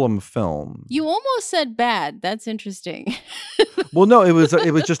problem film. You almost said bad. That's interesting. Well, no, it was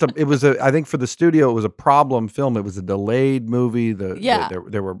I think for the studio, it was a problem film. It was a delayed movie. There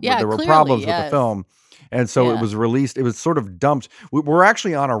were clearly, problems with the film. And so it was released. It was sort of dumped. We're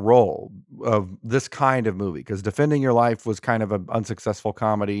actually on a roll of this kind of movie because Defending Your Life was kind of an unsuccessful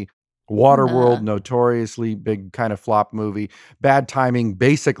comedy. Waterworld, notoriously big kind of flop movie. Bad Timing,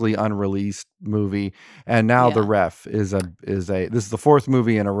 basically unreleased movie. And now The Ref is this is the fourth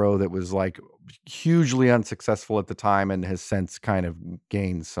movie in a row that was like hugely unsuccessful at the time and has since kind of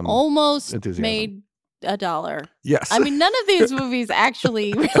gained some almost enthusiasm. Made $1. Yes. I mean, none of these movies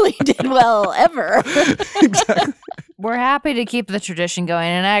actually really did well ever. Exactly. We're happy to keep the tradition going.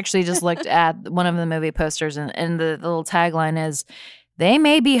 And I actually just looked at one of the movie posters and the little tagline is, "They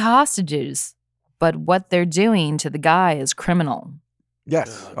may be hostages, but what they're doing to the guy is criminal."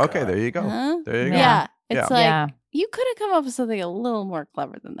 Yes. Okay, there you go. There you go. Yeah. It's like, you could have come up with something a little more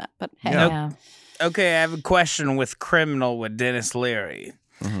clever than that, but hey. Yeah. Okay, I have a question with Criminal with Denis Leary.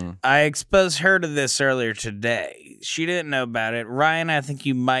 Mm-hmm. I exposed her to this earlier today. She didn't know about it. Ryan, I think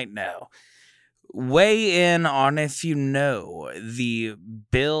you might know. Weigh in on if you know the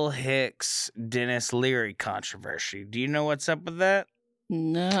Bill Hicks, Denis Leary controversy. Do you know what's up with that?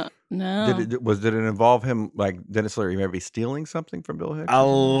 No. Did it involve him, like Denis Leary, maybe stealing something from Bill Hicks? A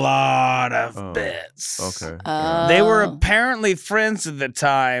lot of bits. Okay. They were apparently friends at the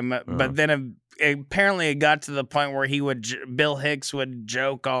time, but then apparently it got to the point where Bill Hicks would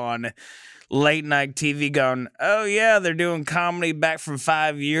joke on late night TV going, "Oh yeah, they're doing comedy back from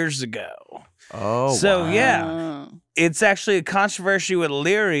 5 years ago." Oh, so wow. yeah, it's actually a controversy with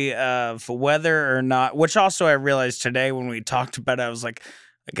Leary of whether or not, which also I realized today when we talked about it, I was like,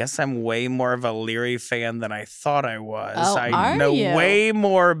 I guess I'm way more of a Leary fan than I thought I was. Oh, I know way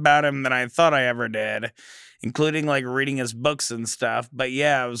more about him than I thought I ever did, including like reading his books and stuff. But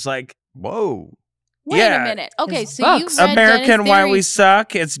yeah, I was like, whoa. Wait a minute. Okay, His so books. you read American Denis Why Leary's- We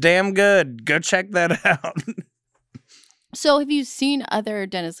Suck. It's damn good. Go check that out. So have you seen other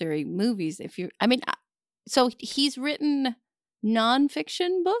Denis Leary movies? So he's written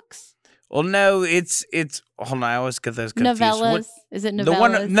nonfiction books? Well, no, it's hold on, I always get those confused. Novellas? Is it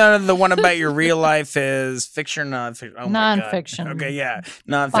novellas? The one about your real life is fiction or nonfiction? Oh my God. Nonfiction. Okay, yeah,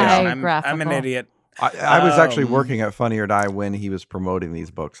 nonfiction. I'm an Biographical. idiot. I was actually working at Funny or Die when he was promoting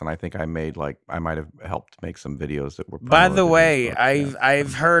these books, and I think I might have helped make some videos that were. By the way, books,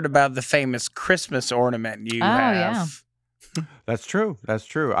 I've heard about the famous Christmas ornament you have. Yeah. That's true.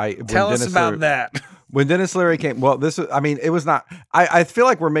 Tell us about that. When Denis Leary came, well, it was not, I feel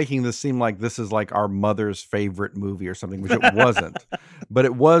like we're making this seem like this is like our mother's favorite movie or something, which it wasn't. But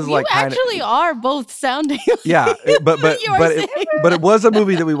it was You like actually are both sounding. Yeah, but you're saying. it was a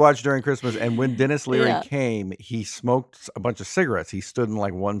movie that we watched during Christmas. And when Denis Leary came, he smoked a bunch of cigarettes. He stood in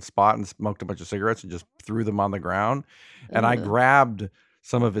like one spot and smoked a bunch of cigarettes and just threw them on the ground. And I grabbed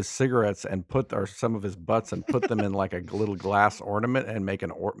some of his cigarettes and some of his butts and put them in like a little glass ornament and made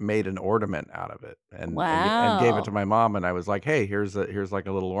an ornament out of it and gave it to my mom. And I was like, "Hey, here's like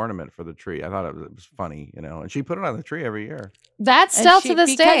a little ornament for the tree." I thought it was funny, and she put it on the tree every year. That's still to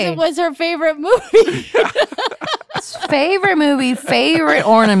this because day. it was her favorite movie. Favorite movie, favorite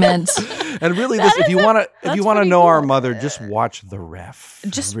ornament. And really, if you want to know our mother, just watch The Ref.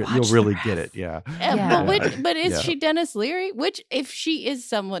 You'll really get it. Yeah. But is she Denis Leary? If she is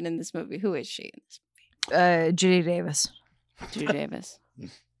someone in this movie, who is she in this movie? Judy Davis. Judy Davis.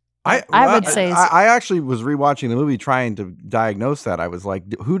 I would say. I actually was rewatching the movie trying to diagnose that. I was like,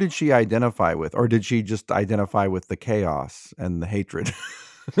 who did she identify with, or did she just identify with the chaos and the hatred?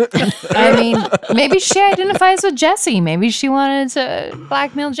 I mean, maybe she identifies with Jesse. Maybe she wanted to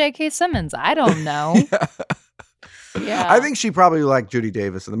blackmail J.K. Simmons. I don't know. Yeah. I think she probably liked Judy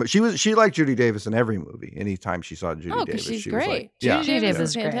Davis in the movie. She liked Judy Davis in every movie. Anytime she saw Judy Davis, she's she great. was like, Judy Davis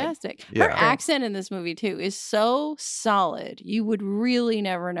is fantastic. Yeah. Her accent in this movie too is so solid. You would really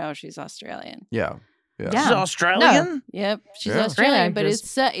never know she's Australian. Yeah. She's Australian? No. Yep, she's Yeah. Australian, but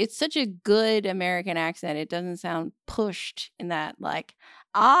it's such a good American accent. It doesn't sound pushed in that like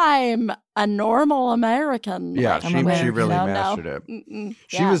I'm a normal American. Yeah, like, she really mastered it. Mm-mm.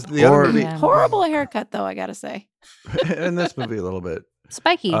 She was the other movie. Horrible haircut though, I gotta say. In this movie a little bit.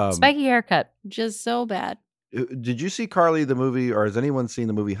 Spiky haircut. Just so bad. Did you see Carly the movie, or has anyone seen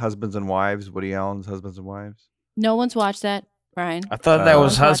the movie Husbands and Wives? Woody Allen's Husbands and Wives? No one's watched that. Ryan? I thought that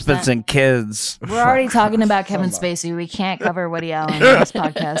was Let's watch husbands that. and kids. We're already talking about Kevin Spacey. We can't cover Woody Allen in this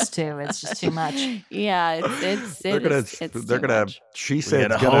podcast too. It's just too much. Yeah, they're gonna she said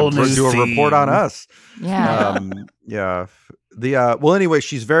had a it's gonna whole new do a report on theme. us. Yeah. Yeah. The well, anyway,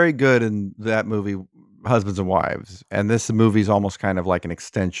 she's very good in that movie, Husbands and Wives, and this movie's almost kind of like an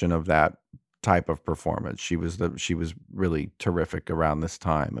extension of that type of performance. She was really terrific around this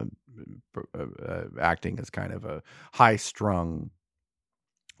time, acting as kind of a high-strung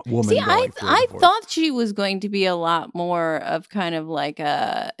woman. See, I I thought she was going to be a lot more of kind of like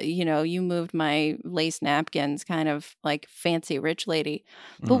a, you moved my lace napkins kind of like fancy rich lady.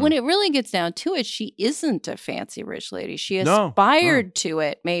 But when it really gets down to it, she isn't a fancy rich lady. She aspired to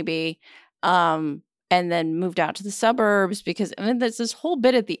it maybe, and then moved out to the suburbs because there's this whole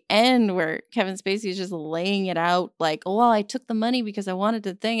bit at the end where Kevin Spacey is just laying it out like, oh, well, I took the money because I wanted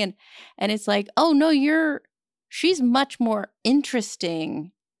the thing. And it's like, oh, no, she's much more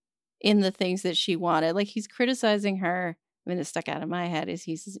interesting in the things that she wanted. Like he's criticizing her. I mean, it stuck out of my head is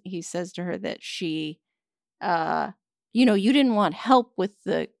he says to her that she, you didn't want help with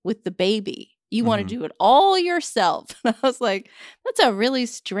the baby. You want to do it all yourself. And I was like, that's a really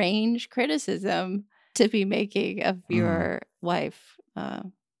strange criticism to be making of your wife.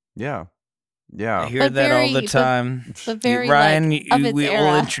 Yeah. I hear that all the time. But very Ryan, like, we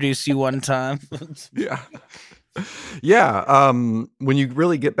all introduced you one time. Yeah. Yeah. When you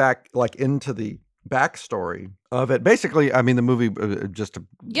really get back like into the backstory of it, basically, I mean, the movie just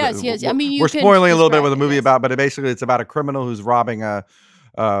yes. I mean, we're spoiling a little bit what the movie about, but it's about a criminal who's robbing a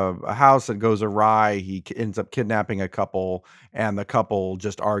house that goes awry. He ends up kidnapping a couple, and the couple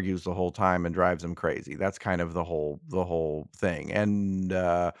just argues the whole time and drives him crazy. That's kind of the whole thing. And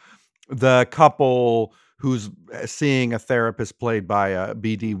the couple who's seeing a therapist played by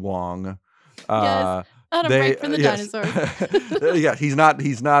B.D. Wong. Yes. On a break from the dinosaurs. Yeah, he's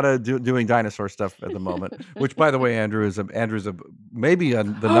not doing dinosaur stuff at the moment. Which, by the way, Andrew's maybe the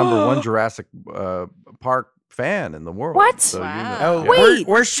number one Jurassic Park fan in the world. What? So, Wow. Wait.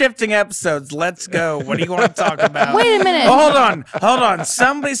 We're shifting episodes. Let's go. What do you want to talk about? Wait a minute. Oh, hold on.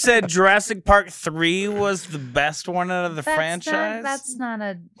 Somebody said Jurassic Park 3 was the best one out of the franchise. That's not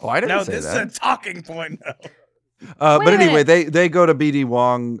a. Oh, I didn't say this that. is a talking point. No. But anyway, they go to B.D.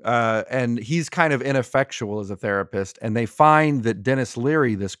 Wong, and he's kind of ineffectual as a therapist, and they find that Denis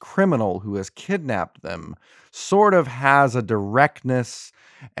Leary, this criminal who has kidnapped them, sort of has a directness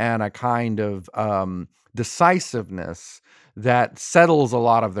and a kind of decisiveness that settles a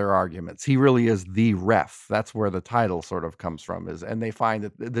lot of their arguments. He really is the ref. That's where the title sort of comes from, and they find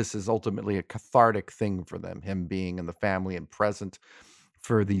that this is ultimately a cathartic thing for them, him being in the family and present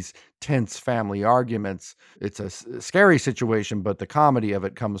for these tense family arguments. It's a scary situation, but the comedy of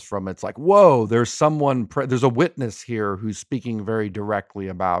it comes from, it's like, whoa, there's there's a witness here who's speaking very directly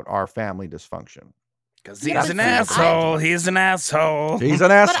about our family dysfunction. Because he's an asshole. He's an asshole. He's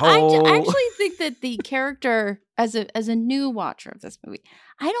an asshole. But I actually think that the character, as a new watcher of this movie,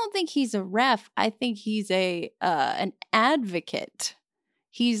 I don't think he's a ref. I think he's an advocate.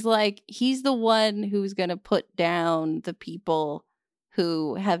 He's the one who's going to put down the people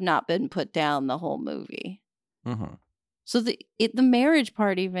who have not been put down the whole movie. Mm-hmm. So the marriage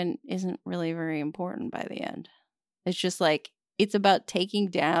part even isn't really very important by the end. It's just like, it's about taking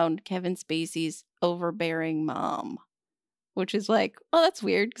down Kevin Spacey's overbearing mom, which is like, oh, that's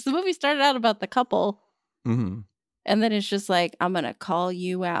weird. Because the movie started out about the couple. Mm-hmm. And then it's just like, I'm going to call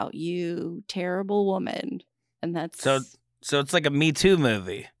you out, you terrible woman. And that's... So it's like a Me Too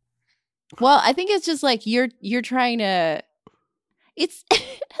movie. Well, I think it's just like, you're trying to... it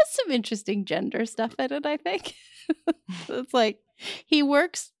has some interesting gender stuff in it, I think. It's like he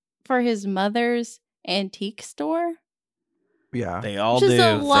works for his mother's antique store. Yeah. They all do.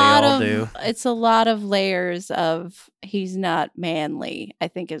 It's a lot of layers of he's not manly, I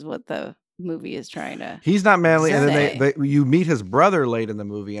think is what the movie is trying to. He's not manly, and say. then you meet his brother late in the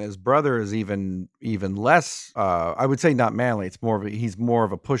movie, and his brother is even less. I would say not manly. It's he's more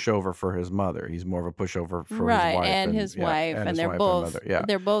of a pushover for his mother. He's more of a pushover for his wife and his wife, and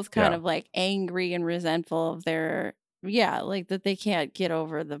they're both kind of like angry and resentful of their. Yeah, like that they can't get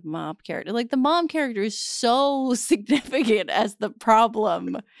over the mom character. Like the mom character is so significant as the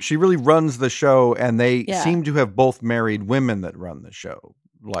problem. She really runs the show, and they seem to have both married women that run the show.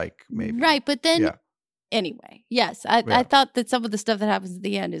 Like maybe. Right, but then anyway, yes. I thought that some of the stuff that happens at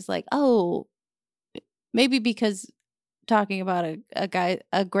the end is like, oh, maybe because talking about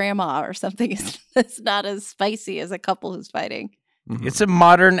a grandma or something is not as spicy as a couple who's fighting. Mm-hmm. It's a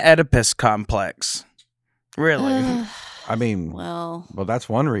modern Oedipus complex. Really? I mean, well, that's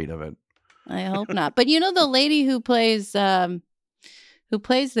one read of it. I hope not. But the lady who plays the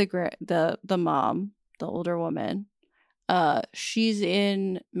mom, the older woman, she's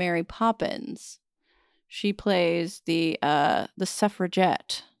in Mary Poppins. She plays the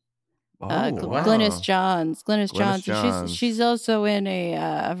suffragette. Glynis Johns. And she's also in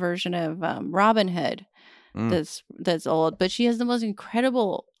a version of Robin Hood that's old, but she has the most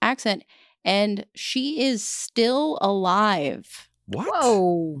incredible accent, and she is still alive. What?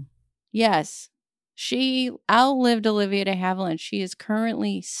 Whoa. Yes. She outlived Olivia de Havilland. She is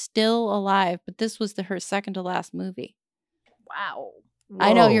currently still alive, but this was her second to last movie. Wow.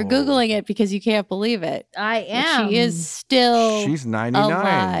 I know you're Googling it because you can't believe it. I am. She is still She's 99.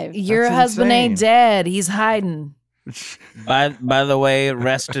 alive. Your husband ain't dead. He's hiding. By the way,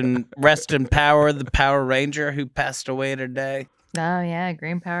 rest in power, the Power Ranger who passed away today. Oh yeah,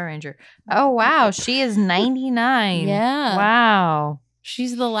 Green Power Ranger. Oh wow, she is 99. Yeah. Wow.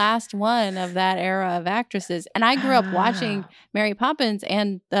 She's the last one of that era of actresses. And I grew up watching Mary Poppins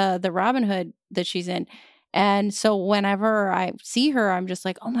and the Robin Hood that she's in. And so whenever I see her, I'm just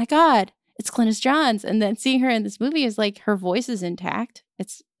like, oh my God, it's Glynis Johns. And then seeing her in this movie is like her voice is intact.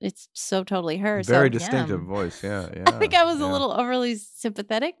 It's so totally her. Very distinctive voice. Yeah. I think I was a little overly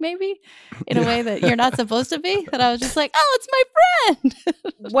sympathetic, maybe, in a way that you're not supposed to be. That I was just like, oh, it's my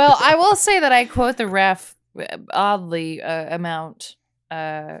friend. Well, I will say that I quote the ref oddly amount.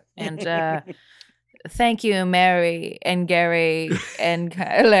 And thank you, Mary and Gary and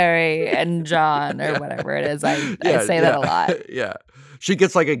Larry and John or whatever it is. I say that a lot. Yeah. She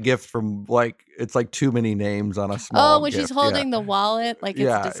gets like a gift from it's like too many names on a small when gift. she's holding the wallet, like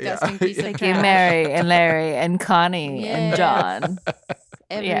it's a disgusting piece of Thank you, cash. Mary and Larry and Connie and John.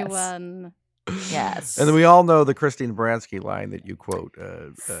 Everyone. Yes. And then we all know the Christine Baranski line that you quote.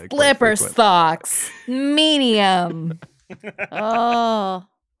 Slipper socks, medium. Oh.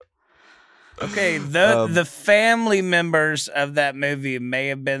 Okay, the family members of that movie may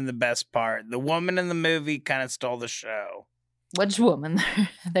have been the best part. The woman in the movie kind of stole the show. Which woman?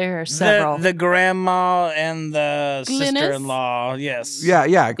 There are several. The grandma and the Glynis? sister-in-law. Yes. Yeah.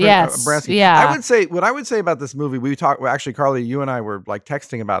 Yes. Baranski. Yeah. What I would say about this movie, actually, Carly, you and I were like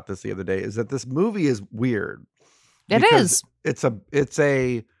texting about this the other day, is that this movie is weird. It is. It's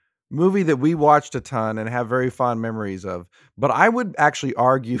a movie that we watched a ton and have very fond memories of. But I would actually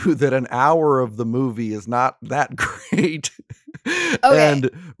argue that an hour of the movie is not that great. Okay. And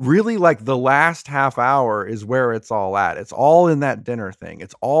really, like the last half hour is where it's all at. It's all in that dinner thing.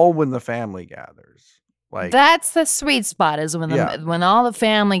 It's all when the family gathers. Like that's the sweet spot is when all the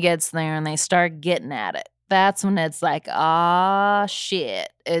family gets there and they start getting at it. That's when it's like, shit,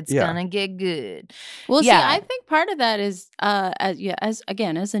 it's gonna get good. Well, see, I think part of that is, as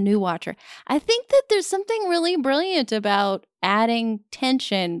a new watcher, I think that there's something really brilliant about adding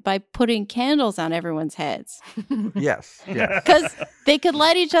tension by putting candles on everyone's heads. Yes. Because they could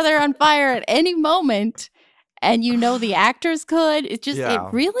light each other on fire at any moment, and the actors could. It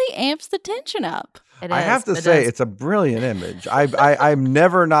really amps the tension up. I have to say, it's a brilliant image. I'm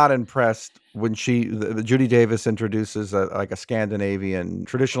never not impressed when Judy Davis introduces a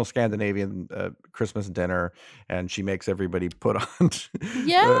traditional Scandinavian Christmas dinner, and she makes everybody put on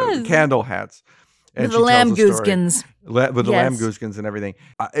candle hats. And the lamb gooskins. With the lamb gooskins and everything.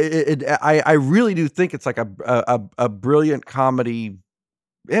 I really do think it's like a brilliant comedy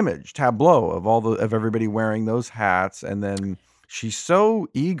image, tableau of everybody wearing those hats, and then she's so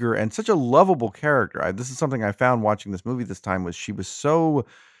eager and such a lovable character. This is something I found watching this movie this time, was she was so,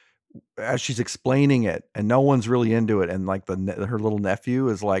 as she's explaining it and no one's really into it, and like her little nephew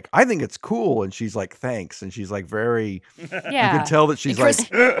is like, I think it's cool, and she's like, thanks, and she's like very you can tell that she's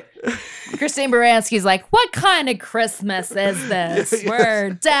Christine Baranski's like, what kind of Christmas is this? Where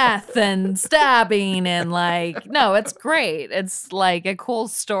death and stabbing and like, no, it's great. It's like a cool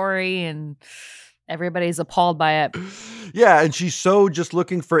story and everybody's appalled by it. Yeah, and she's so just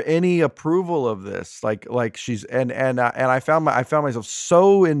looking for any approval of this. Like she's and I found myself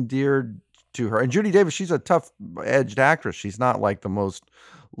so endeared to her. And Judy Davis, she's a tough-edged actress. She's not like the most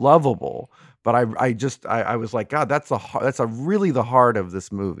lovable. But I was like, God, that's really the heart of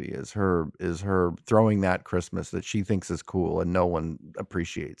this movie is her throwing that Christmas that she thinks is cool and no one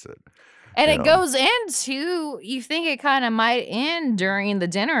appreciates it. And it goes into, you think it kind of might end during the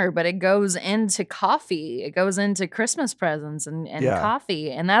dinner, but it goes into coffee. It goes into Christmas presents and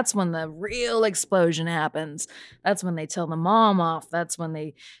coffee. And that's when the real explosion happens. That's when they tell the mom off. That's when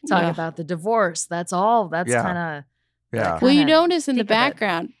they talk about the divorce. That's all. That's kind of. Yeah. Well, you notice in the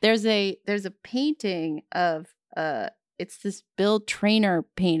background, there's a painting of it's this Bill Traynor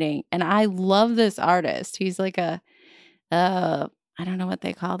painting, and I love this artist. He's like I I don't know what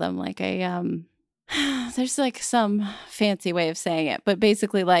they call them, like a there's like some fancy way of saying it, but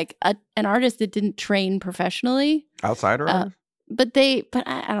basically like an artist that didn't train professionally. Outsider artist? But I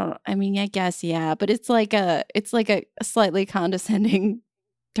don't know. I mean, I guess, yeah, but it's like a slightly condescending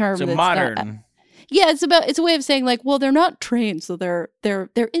term. So that's modern. It's a way of saying like, well, they're not trained, so they're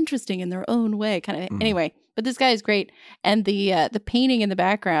interesting in their own way, kind of. Anyway, but this guy is great, and the painting in the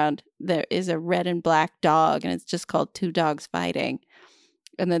background, there is a red and black dog, and it's just called Two Dogs Fighting.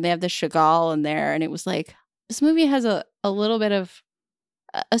 And then they have the Chagall in there, and it was like, this movie has a little bit of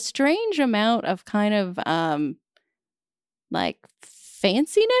a strange amount of kind of like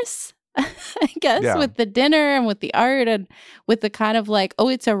fanciness, I guess, with the dinner and with the art and with the kind of like, oh,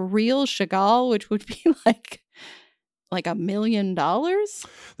 it's a real Chagall, which would be like $1 million.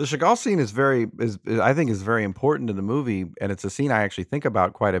 The Chagall scene is I think is very important in the movie, and it's a scene I actually think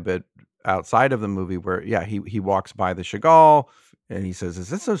about quite a bit outside of the movie where he walks by the Chagall and he says, "Is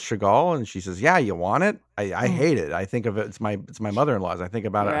this a Chagall?" And she says, "Yeah, you want it?" I hate it. I think of it. It's my mother-in-law's. I think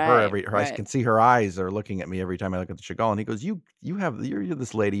about her I can see her eyes are looking at me every time I look at the Chagall. And he goes, "You're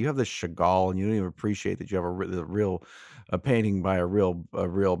this lady. You have this Chagall, and you don't even appreciate that you have a real painting by a real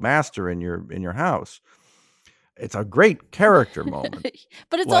master in your house." It's a great character moment,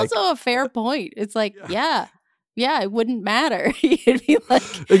 but it's also a fair point. It's like, yeah, it wouldn't matter. You'd be like,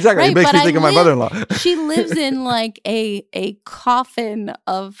 exactly. It makes me think of my mother-in-law. She lives in like a coffin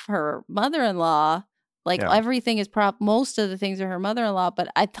of her mother-in-law. Like everything is most of the things are her mother-in-law. But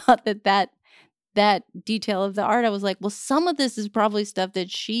I thought that detail of the art, I was like, well, some of this is probably stuff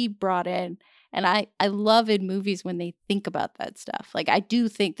that she brought in. And I love in movies when they think about that stuff. Like I do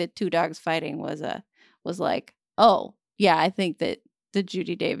think that Two Dogs Fighting was like, oh yeah, I think that the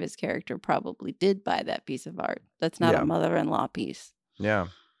Judy Davis character probably did buy that piece of art. That's not a mother-in-law piece. Yeah.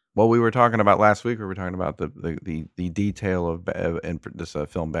 Well, we were talking about last week. We were talking about the detail of in this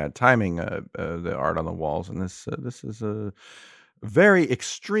film Bad Timing, the art on the walls, and this is a very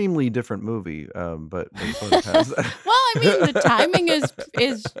extremely different movie. But it sort of has. Well, I mean, the timing is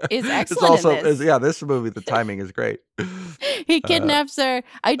excellent. It's also in this. This movie. The timing is great. He kidnaps her.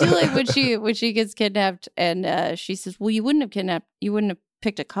 I do like when she gets kidnapped, and she says, "Well, you wouldn't have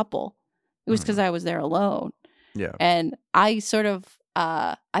picked a couple. It was because I was there alone." Yeah, and I sort of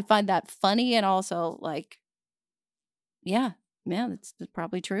I find that funny, and also like, that's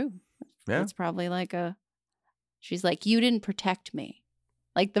probably true. Yeah, it's probably like she's like, you didn't protect me.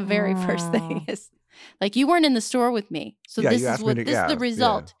 Like the very first thing is. Like you weren't in the store with me, so this is the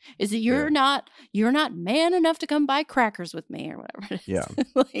result. Is that you're not man enough to come buy crackers with me or whatever it is. Yeah,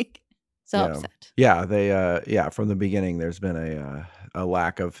 like so upset. Yeah, they from the beginning. There's been a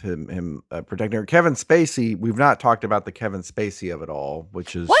lack of him protecting her. Kevin Spacey. We've not talked about the Kevin Spacey of it all,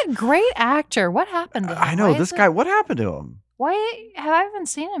 which is what great actor. What happened to him? I know this guy. What happened to him? Why I haven't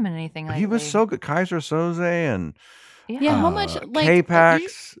seen him in anything lately. He was so good. Kaiser Soze and. Yeah, how much like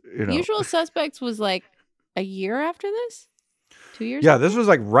K-Pax, Usual Suspects was like a year after this? 2 years? Yeah, this was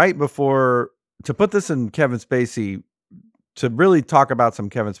like right before. To put this in Kevin Spacey, to really talk about some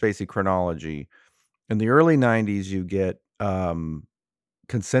Kevin Spacey chronology, in the early 90s, you get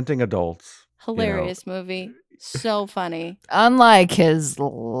Consenting Adults. Hilarious movie. So funny. Unlike his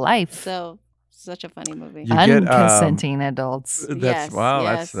life. So such a funny movie. Unconsenting adults. That's what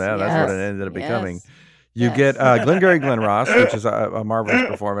it ended up becoming. You get Glengarry Glen Ross, which is a marvelous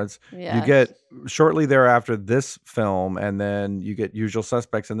performance. Yes. You get shortly thereafter this film, and then you get Usual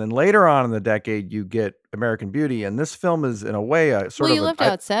Suspects, and then later on in the decade you get American Beauty, and this film is in a way you left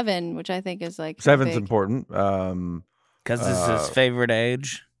out Seven, which I think is like Seven's important because this is his favorite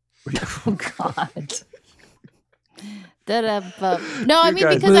age. Oh God. No, I mean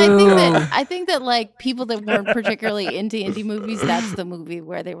because I think that like people that weren't particularly into indie movies, that's the movie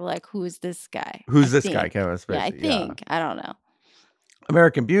where they were like, "Who is this guy? Who's this guy?" Kevin Spacey. Yeah, I think I don't know.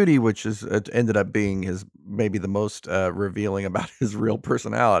 American Beauty, which ended up being his maybe the most revealing about his real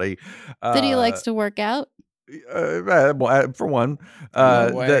personality. That he likes to work out. For one,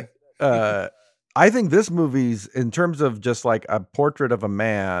 I think this movie's in terms of just like a portrait of a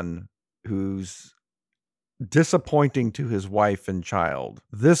man who's disappointing to his wife and child.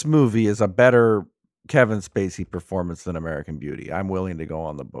 This movie is a better Kevin Spacey performance than American Beauty. I'm willing to go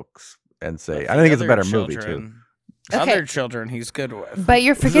on the books and say I think it's a better movie too. Other children he's good with. But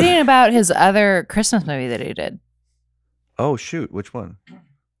you're forgetting about his other Christmas movie that he did. Oh shoot, which one?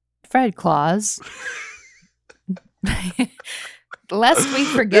 Fred Claus. Lest we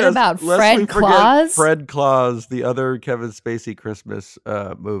forget about Fred Claus. Fred Claus, the other Kevin Spacey Christmas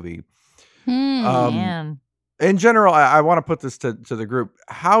movie. Man. In general, I want to put this to the group.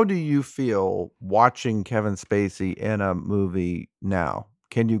 How do you feel watching Kevin Spacey in a movie now?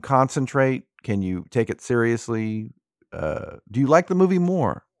 Can you concentrate? Can you take it seriously? Do you like the movie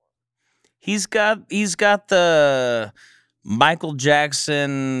more? He's got the Michael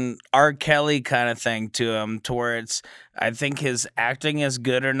Jackson, R. Kelly kind of thing to him, to where I think his acting is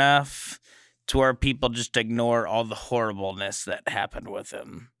good enough to where people just ignore all the horribleness that happened with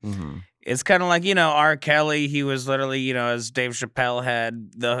him. Mm-hmm. It's kind of like, R. Kelly, he was literally, as Dave Chappelle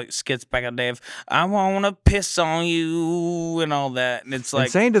had the skits back on Dave, I want to piss on you and all that. And it's like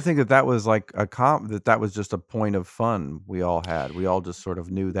insane to think that was like that was just a point of fun we all had. We all just sort of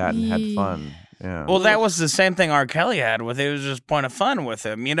knew that and had fun. Yeah. Well, that was the same thing R. Kelly had with it. It was just point of fun with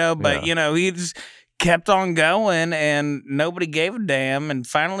him, but he just kept on going and nobody gave a damn and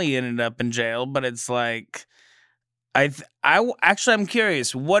finally ended up in jail. But it's like, I'm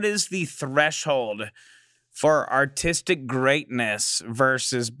curious, what is the threshold for artistic greatness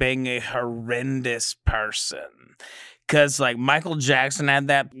versus being a horrendous person? Because like Michael Jackson had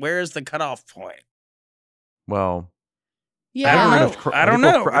that. Where is the cutoff point? Well, yeah, I don't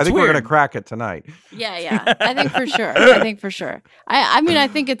know. I think we're gonna crack it tonight. Yeah. I think for sure. I mean, I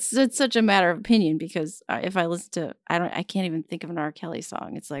think it's such a matter of opinion because if I listen to, I can't even think of an R. Kelly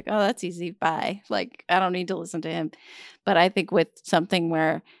song. It's like, oh, that's easy. Bye. Like, I don't need to listen to him. But I think with something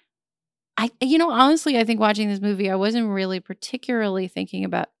where honestly, I think watching this movie, I wasn't really particularly thinking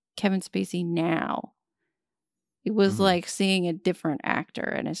about Kevin Spacey now. It was like seeing a different actor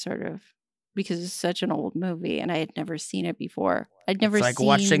and a sort of, because it's such an old movie and I had never seen it before. It's like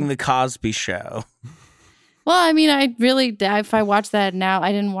watching The Cosby Show. Well, I mean, if I watch that now,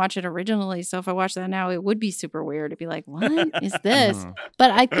 I didn't watch it originally. So if I watch that now, it would be super weird to be like, what is this?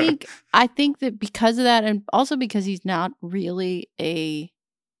 But I think that because of that, and also because he's not really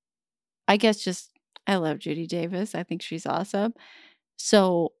I love Judy Davis. I think she's awesome.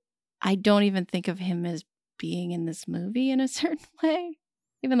 So I don't even think of him as being in this movie in a certain way.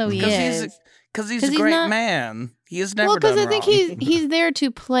 Even though he is. Because he's a great man. He has never done wrong. Well, because I think he's there to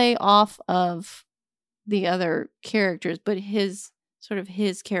play off of the other characters, but his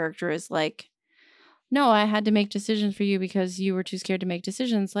character is like, no, I had to make decisions for you because you were too scared to make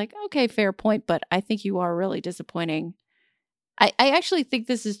decisions. Like, okay, fair point, but I think you are really disappointing. I actually think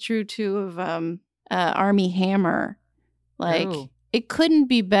this is true, too, of Armie Hammer. Like, it couldn't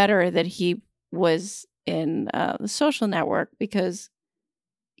be better that he was in The Social Network because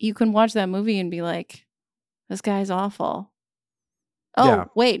you can watch that movie and be like, this guy's awful. Oh,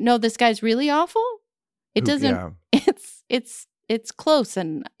 wait, no, this guy's really awful? It doesn't, it's close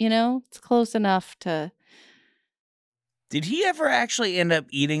and, it's close enough to. Did he ever actually end up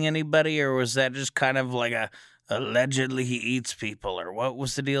eating anybody, or was that just kind of like allegedly he eats people, or what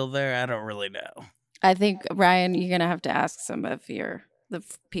was the deal there? I don't really know. I think, Ryan, you're going to have to ask some of the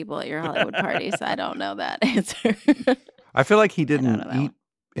people at your Hollywood parties. I don't know that answer. I feel like he didn't eat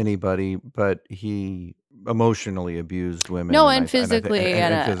anybody, but he emotionally abused women. No, and physically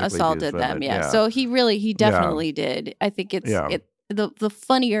assaulted them. Yeah. So he definitely did. I think the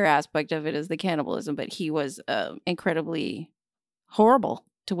funnier aspect of it is the cannibalism, but he was incredibly horrible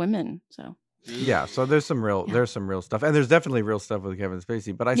to women. So yeah, so there's some real stuff, and there's definitely real stuff with Kevin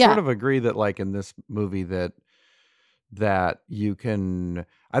Spacey. But I sort of agree that like in this movie that you can,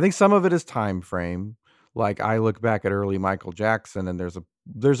 I think some of it is time frame. Like I look back at early Michael Jackson, and there's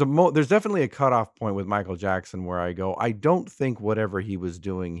definitely a cutoff point with Michael Jackson where I go, I don't think whatever he was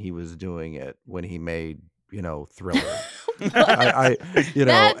doing it when he made Thriller.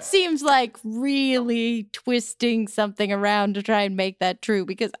 That seems like really twisting something around to try and make that true,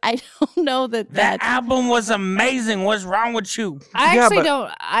 because I don't know that album was amazing. What's wrong with you? I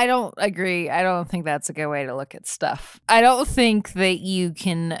don't agree. I don't think that's a good way to look at stuff. I don't think that you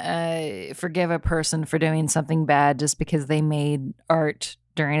can forgive a person for doing something bad just because they made art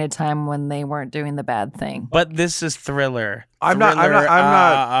during a time when they weren't doing the bad thing. But this is Thriller. I'm not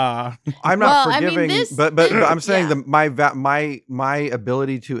forgiving, but I'm saying that my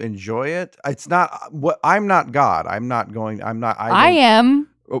ability to enjoy it. It's not what I'm not God. I am.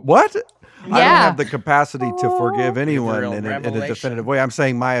 What? Yeah. I don't have the capacity to forgive anyone in a definitive way. I'm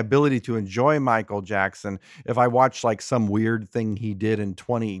saying my ability to enjoy Michael Jackson, if I watch like some weird thing he did in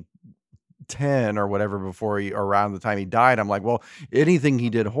 2010 or whatever around the time he died, I'm like, well, anything he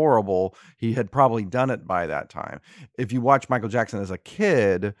did horrible, he had probably done it by that time. If you watch Michael Jackson as a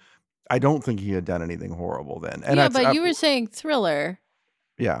kid, I don't think he had done anything horrible then. And but you were saying Thriller,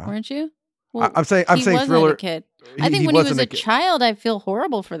 weren't you? Well, I'm saying Thriller. A kid. I think when he was a child, I feel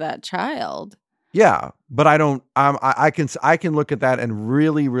horrible for that child. Yeah, but I don't. I can look at that and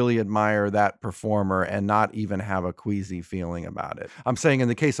really, really admire that performer and not even have a queasy feeling about it. I'm saying in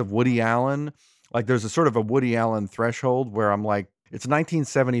the case of Woody Allen, like there's a sort of a Woody Allen threshold where I'm like, it's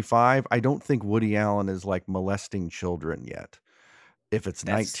 1975. I don't think Woody Allen is like molesting children yet. If it's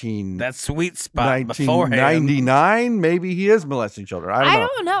that sweet spot 1999, maybe he is molesting children. I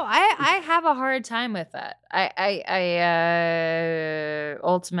don't know. I have a hard time with that. I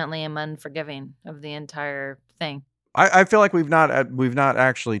ultimately am unforgiving of the entire thing. I feel like we've not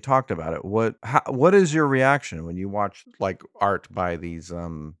actually talked about it. What is your reaction when you watch like art by these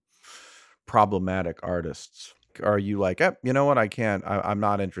problematic artists? Are you like, you know what? I'm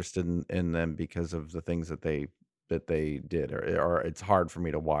not interested in them because of the things that they did, or it's hard for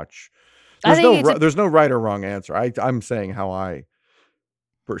me to watch. There's no right or wrong answer. I'm saying how I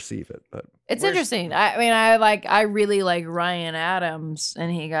perceive it, but it's interesting. I mean, I really like Ryan Adams,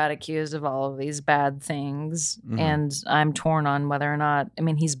 and he got accused of all of these bad things, and I'm torn on whether or not. I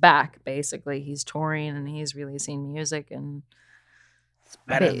mean, he's back basically. He's touring and he's releasing music, and it's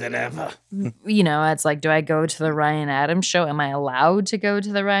better than ever. You know, it's like, do I go to the Ryan Adams show? Am I allowed to go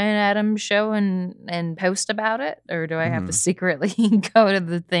to the Ryan Adams show and post about it, or do I have to secretly go to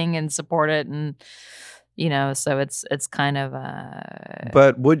the thing and support it? And you know, so it's kind of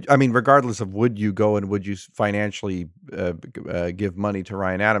But regardless of would you go and would you financially give money to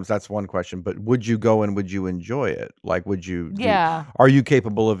Ryan Adams? That's one question. But would you go and would you enjoy it? Like, would you? Yeah. Are you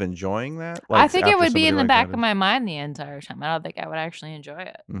capable of enjoying that? Like, I think it would be in the back of my mind the entire time. I don't think I would actually enjoy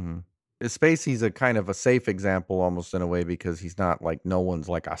it. Spacey's a kind of a safe example almost in a way because he's not like, no one's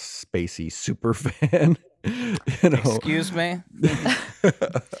like a Spacey super fan. You know? Excuse me?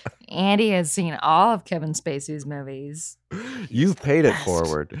 Andy has seen all of Kevin Spacey's movies. You've paid it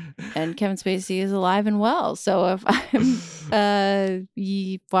forward. And Kevin Spacey is alive and well. So if I'm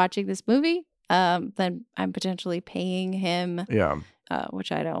watching this movie, then I'm potentially paying him,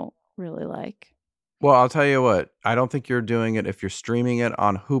 which I don't really like. Well, I'll tell you what. I don't think you're doing it if you're streaming it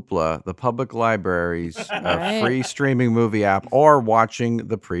on Hoopla, the public library's free streaming movie app, or watching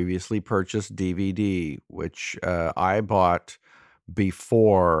the previously purchased DVD, which I bought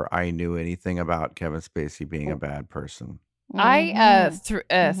before I knew anything about Kevin Spacey being a bad person. I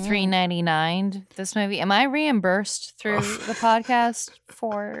 $3.99 this movie. Am I reimbursed through the podcast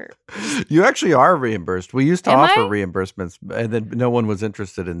for? You actually are reimbursed. We used to offer reimbursements, and then no one was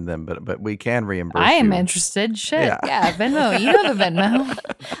interested in them. But we can reimburse. I am you. Interested. Shit, yeah, Venmo. You know the Venmo.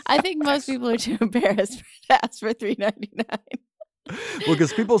 I think most people are too embarrassed to ask for $3.99. Well,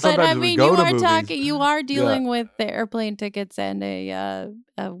 because people sometimes would go to movies. You are dealing with the airplane tickets and a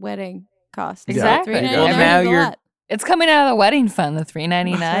wedding cost. Exactly. Well, now it's coming out of the wedding fund. The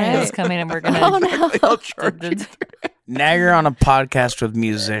 $3.99 is coming, and we're gonna. Oh no! Now you're on a podcast with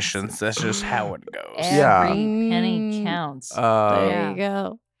musicians. That's just how it goes. Every penny counts. There you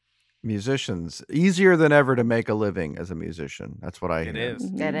go. Musicians, easier than ever to make a living as a musician. That's what I hear. It is.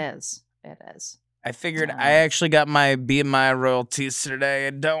 It is. It is. I figured I actually got my BMI royalties today. I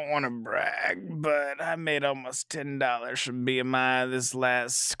don't want to brag, but I made almost $10 from BMI this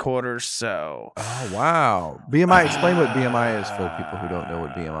last quarter, so. Oh, wow. BMI, explain what BMI is for people who don't know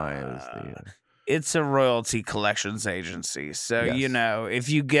what BMI is. It's a royalty collections agency. So, you know, if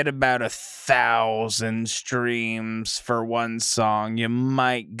you get about 1,000 streams for one song, you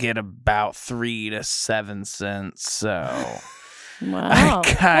might get about 3 to 7 cents, so. Wow.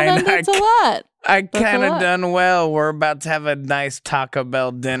 That's a lot. I kind of done well. We're about to have a nice Taco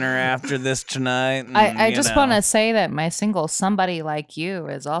Bell dinner after this tonight. And, I just want to say that my single "Somebody Like You"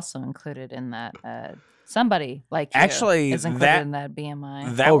 is also included in that. Somebody Like You actually is included in that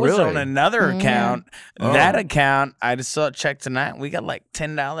BMI. That was on another account. That account, I just saw it check tonight. We got like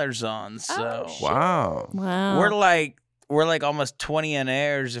 $10 on. So wow. We're like almost 20 in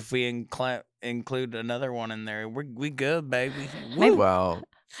airs if we include another one in there. We good, baby. Well,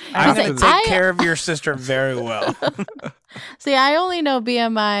 I'm going to take care of your sister very well. See, I only know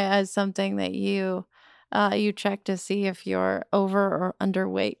BMI as something that you check to see if you're over or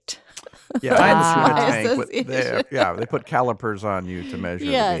underweight. Yeah, they put calipers on you to measure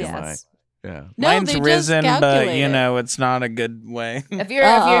the BMI. Yes. Yeah, no, mine's risen, but you know it's not a good way. If you're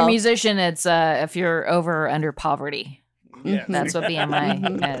a musician, it's if you're over or under poverty. Yeah, that's what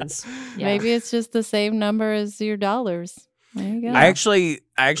BMI is. Yeah. Maybe it's just the same number as your dollars. There you go. I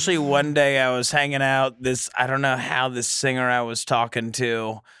actually one day I was hanging out. I don't know how this singer I was talking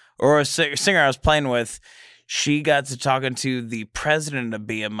to or a singer I was playing with, she got to talking to the president of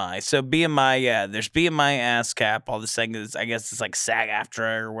BMI. So BMI, there's BMI, ASCAP, all this things. I guess it's like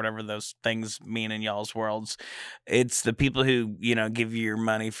SAG-AFTRA or whatever those things mean in y'all's worlds. It's the people who, give you your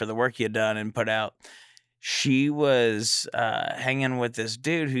money for the work you done and put out. She was hanging with this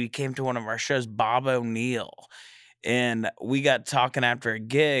dude who came to one of our shows, Bob O'Neill. And we got talking after a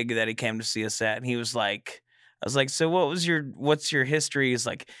gig that he came to see us at. And he was like, I was like, so what's your history? He's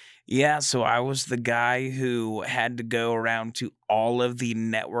like, yeah, so I was the guy who had to go around to all of the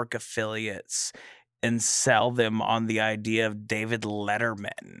network affiliates and sell them on the idea of David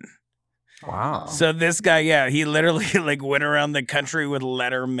Letterman. Wow. So this guy, he literally like went around the country with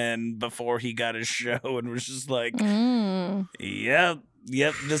Letterman before he got his show and was just like, yep,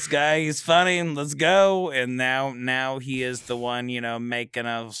 this guy, he's funny, let's go. And now he is the one, making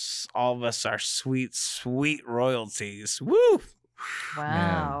us, all of us, our sweet, sweet royalties. Woo!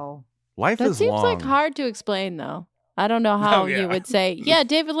 Wow. Man. Life that is seems long. like hard to explain, though. I don't know how you would say,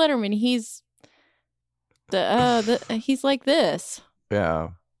 David Letterman, he's he's like this. Yeah.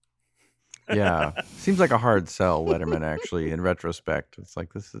 Seems like a hard sell, Letterman, actually, in retrospect. It's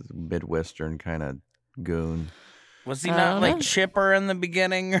like, this is a Midwestern kind of goon. Was he not like chipper in the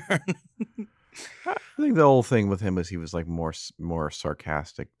beginning? I think the whole thing with him was he was like more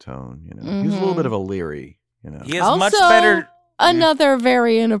sarcastic tone, He was a little bit of a Leary, He is also, much better. Another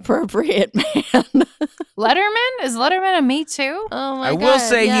very inappropriate man. Letterman? Is Letterman a Me Too? Oh my God. I will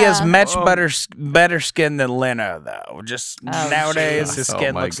say he has much better skin than Leno, though. Just nowadays, his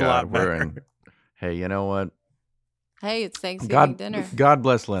skin looks a lot better. Hey, you know what? Hey, it's Thanksgiving dinner. God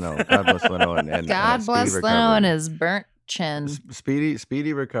bless Leno. God bless Leno and God bless Leno and his burnt chin.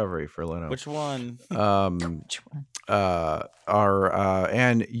 Speedy recovery for Leno. Which one? Which one?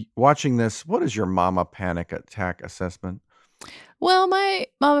 And watching this, what is your mama panic attack assessment? Well, my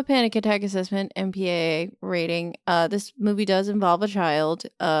mama panic attack assessment, MPAA rating, this movie does involve a child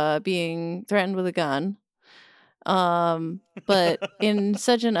being threatened with a gun, but in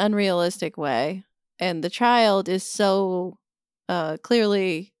such an unrealistic way. And the child is so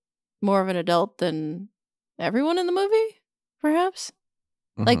clearly more of an adult than everyone in the movie, perhaps.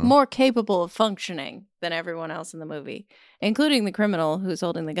 Mm-hmm. Like more capable of functioning than everyone else in the movie, including the criminal who's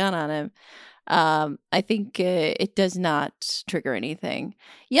holding the gun on him. I think it does not trigger anything.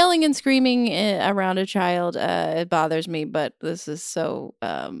 Yelling and screaming around a child, it bothers me, but this is so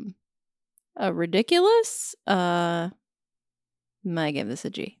ridiculous. I give this a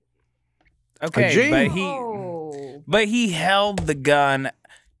G. Okay, but he held the gun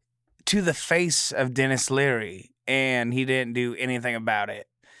to the face of Denis Leary, and he didn't do anything about it.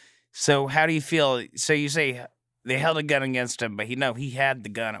 So how do you feel? So you say they held a gun against him, but he had the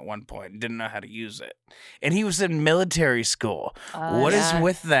gun at one point and didn't know how to use it. And he was in military school. What is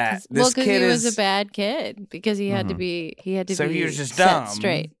with that? Because he was a bad kid because he had to be. So he was just dumb.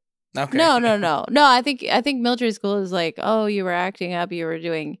 Straight. Okay. No. I think military school is like, oh, you were acting up, you were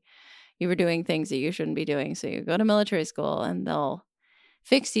doing things that you shouldn't be doing. So you go to military school and they'll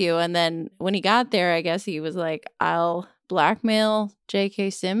fix you. And then when he got there, I guess he was like, I'll blackmail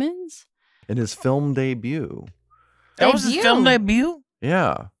J.K. Simmons in his film debut. That was his film debut?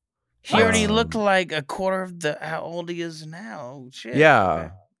 Yeah. He already looked like a quarter of how old he is now. Shit. Yeah. Okay.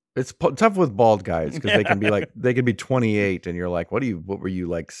 It's tough with bald guys because they can be 28 and you're like, what were you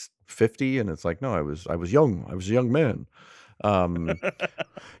like 50? And it's like, no, I was young. I was a young man. I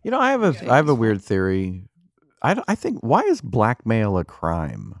have a weird theory. I think, why is blackmail a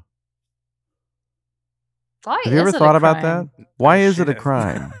crime? Have you ever thought about that? Why is it a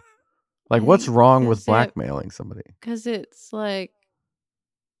crime? Like, what's wrong with blackmailing somebody? Because it's like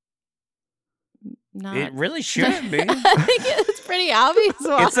not. It really shouldn't be. I think it's pretty obvious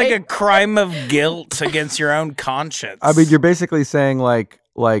why. It's like a crime of guilt against your own conscience. I mean, you're basically saying like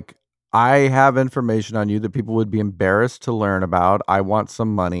I have information on you that people would be embarrassed to learn about. I want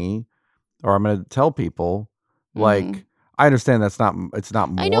some money, or I'm going to tell people. Like, I understand it's not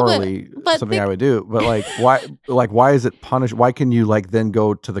morally something I would do, but why is it punished? Why can you then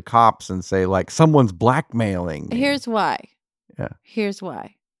go to the cops and say someone's blackmailing me? Here's why. Yeah. Here's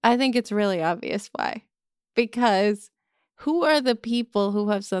why. I think it's really obvious why. Because who are the people who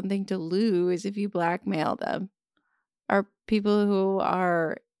have something to lose if you blackmail them? Are people who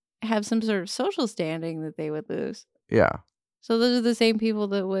have some sort of social standing that they would lose. Yeah. So those are the same people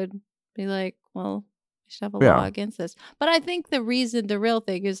that would be like, well, we should have a law against this. But I think the real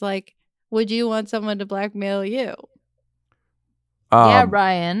thing is would you want someone to blackmail you? Yeah,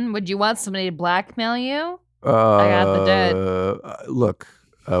 Ryan, would you want somebody to blackmail you? I got the dead. Look,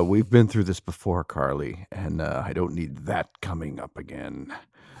 we've been through this before, Carly, and I don't need that coming up again.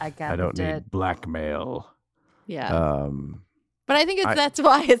 I don't need blackmail. Yeah. But I think that's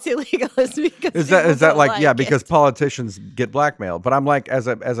why it's illegal. Is because is that like because politicians get blackmailed. But I'm like, as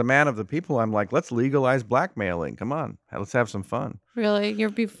a man of the people, I'm like, let's legalize blackmailing. Come on, let's have some fun. Really, you're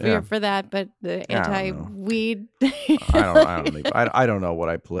for that, but the anti-weed. I don't know what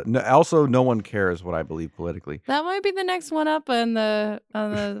I also, no one cares what I believe politically. That might be the next one up on the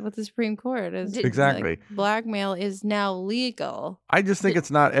with the Supreme Court. Is exactly like, blackmail is now legal. I just think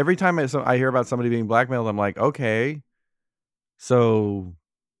it's not. Every time I hear about somebody being blackmailed, I'm like, okay. So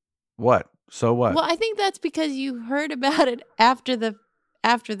what? Well, I think that's because you heard about it after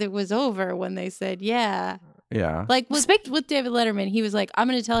it was over, when they said, yeah. Like with David Letterman, he was like, I'm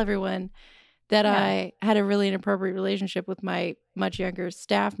going to tell everyone that I had a really inappropriate relationship with my much younger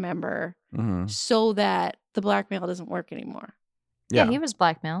staff member so that the blackmail doesn't work anymore. Yeah, he was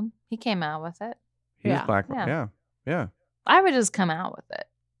blackmailed. He came out with it. He was blackmailed. Yeah. I would just come out with it.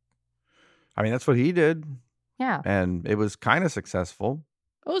 I mean, that's what he did. Yeah. And it was kind of successful.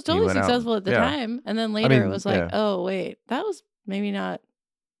 It was totally successful at the time. And then later it was like, oh, wait, that was maybe not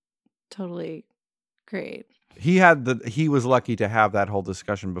totally great. He was lucky to have that whole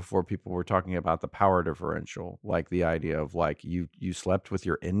discussion before people were talking about the power differential, like the idea of like you slept with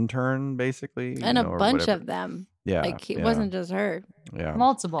your intern basically. And a bunch of them. Yeah. Like it wasn't just her. Yeah.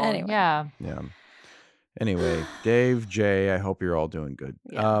 Multiple. Anyway. Yeah. Yeah. Anyway, Dave, Jay, I hope you're all doing good.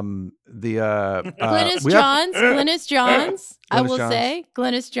 Yeah. Glynis Johns, I will say,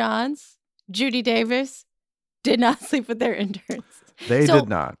 Glynis Johns, Judy Davis did not sleep with their interns. They did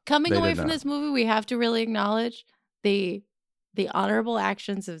not. Coming away from this movie, we have to really acknowledge the honorable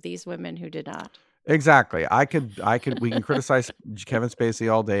actions of these women who did not. Exactly. We can criticize Kevin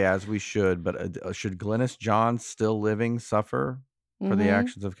Spacey all day, as we should, but should Glynis Johns, still living, suffer for the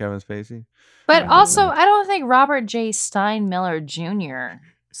actions of Kevin Spacey? But also, I don't think Robert J. Steinmiller Jr.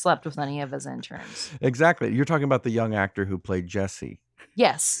 slept with any of his interns. Exactly. You're talking about the young actor who played Jesse.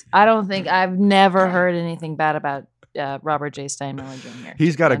 Yes. I've never heard anything bad about Robert J. Steinmiller Jr.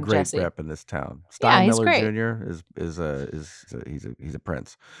 He's got a great rep in this town. Steinmiller Jr. He's a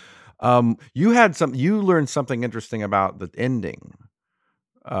prince. You learned something interesting about the ending.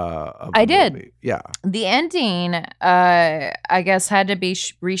 I did. Movie. Yeah. The ending, I guess, had to be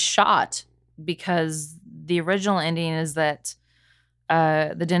reshot because the original ending is that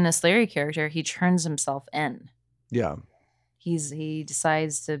the Denis Leary character, he turns himself in. Yeah. He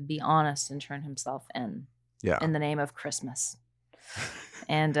decides to be honest and turn himself in. Yeah. In the name of Christmas.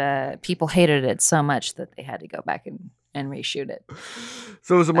 And people hated it so much that they had to go back and reshoot it.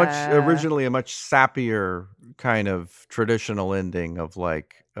 So it was originally a much sappier kind of traditional ending of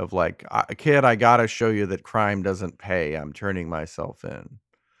like, kid, I gotta show you that crime doesn't pay. I'm turning myself in.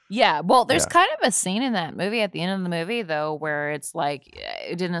 Yeah, well, there's kind of a scene in that movie at the end of the movie though, where it's like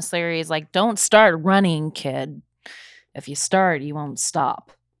Denis Leary is like, "Don't start running, kid. If you start, you won't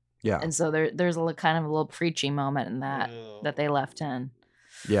stop." Yeah, and so there's a kind of a little preachy moment in that they left in.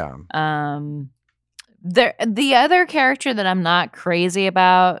 Yeah. The other character that I'm not crazy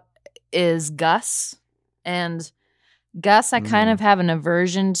about is Gus, and Gus I kind of have an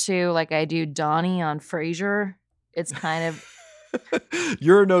aversion to, like I do Donnie on Frasier. It's kind of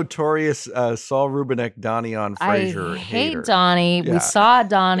You're a notorious Saul Rubinek Donnie on Frasier I hate hater. Donnie. Yeah. We saw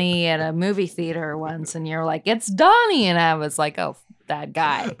Donnie at a movie theater once, and you're like, "It's Donnie," and I was like, "Oh, that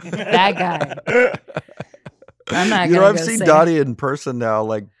guy, that guy." I'm not gonna I've seen Donnie in person now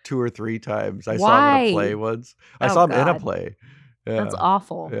like 2 or 3 times. I saw him in a play once. I saw him in a play. Yeah. That's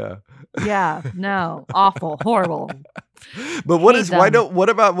awful. Yeah. Yeah. No. Awful. Horrible. But what is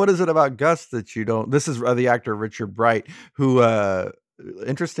it about Gus that you don't? This is the actor Richard Bright, who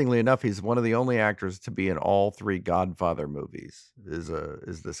interestingly enough, he's one of the only actors to be in all 3 Godfather movies. Is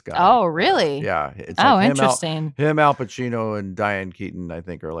this guy? Oh, really? Yeah. It's interesting. Him, Al Pacino, and Diane Keaton, I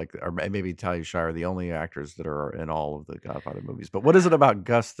think, or maybe Talia Shire are the only actors that are in all of the Godfather movies. But what is it about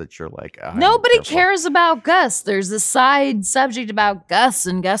Gus that you're like? Nobody cares about Gus. There's a side subject about Gus,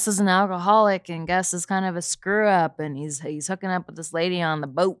 and Gus is an alcoholic, and Gus is kind of a screw up, and he's hooking up with this lady on the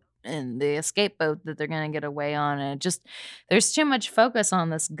boat. And the escape boat that they're going to get away on. And just, there's too much focus on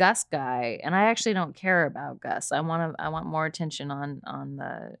this Gus guy. And I actually don't care about Gus. I want more attention on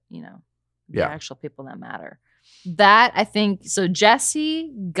the, the actual people that matter. That I think, so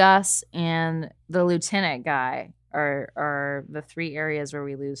Jesse, Gus, and the lieutenant guy are the 3 areas where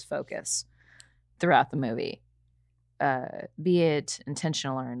we lose focus throughout the movie, be it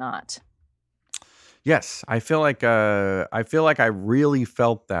intentional or not. Yes, I feel like I really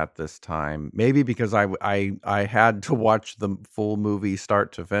felt that this time. Maybe because I had to watch the full movie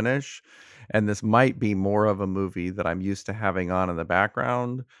start to finish, and this might be more of a movie that I'm used to having on in the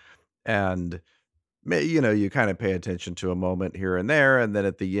background. And you kind of pay attention to a moment here and there, and then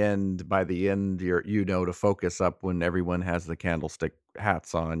by the end, to focus up when everyone has the candlestick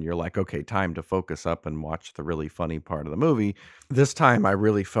hats on. You're like, okay, time to focus up and watch the really funny part of the movie. This time, I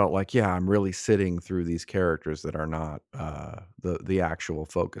really felt like, I'm really sitting through these characters that are not the actual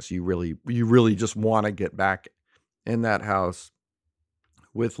focus. You really just want to get back in that house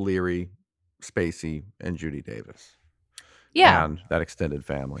with Leary, Spacey, and Judy Davis. Yeah. And that extended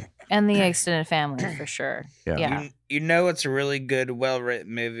family. And the extended family, for sure. Yeah. You know it's a really good,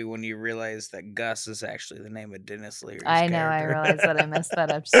 well-written movie when you realize that Gus is actually the name of Denis Leary's character. I realized that I messed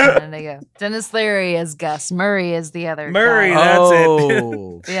that up just a minute ago. Denis Leary is Gus. Murray is the other Murray, guy. that's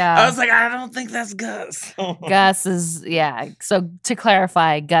it. Yeah. I was like, I don't think that's Gus. Gus is, So to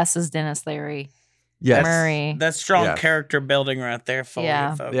clarify, Gus is Denis Leary. Yes. Murray. That's strong character building right there for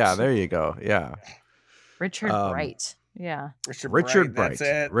you folks. Yeah, there you go. Yeah. Richard Bright. Yeah. Richard Bright. That's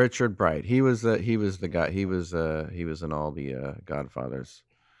it. Richard Bright. He was the guy. He was in all the Godfathers.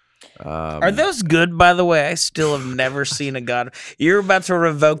 Are those good, by the way? I still have never seen a God. You're about to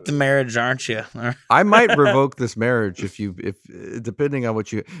revoke the marriage, aren't you? I might revoke this marriage if depending on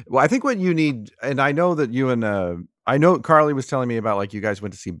what you. Well, I think what you need, and I know that you and I know Carly was telling me about, like, you guys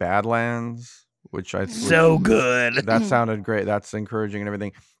went to see Badlands, which so good. That sounded great. That's encouraging and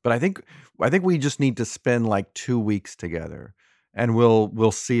everything. But I think we just need to spend like 2 weeks together, and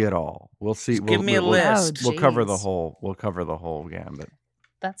we'll see it all. We'll see. Give me a list. We'll cover the whole. We'll cover the whole gambit.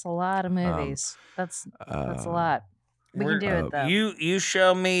 That's a lot of movies. That's a lot. We can do it though. You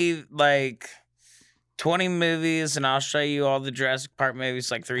show me like 20 movies, and I'll show you all the Jurassic Park movies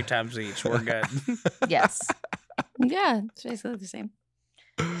like 3 times each. We're good. Yes. Yeah, it's basically the same.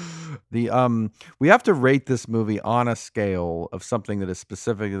 We have to rate this movie on a scale of something that is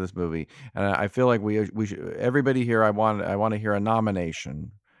specific to this movie, and I feel like we should, everybody here, I want to hear a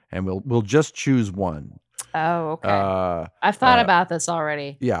nomination, and we'll just choose one. Oh, okay. I've thought about this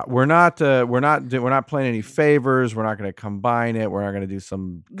already. Yeah, we're not playing any favors. We're not going to combine it. We're not going to do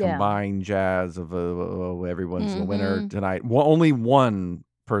some combined jazz of everyone's the winner tonight. Only one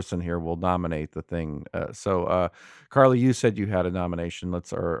person here will nominate the thing. So Carly, you said you had a nomination.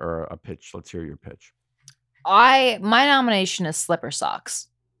 Or a pitch. Let's hear your pitch. My nomination is Slipper Socks.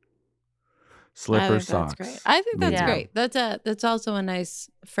 Slipper Socks. That's great. I think that's great. That's also a nice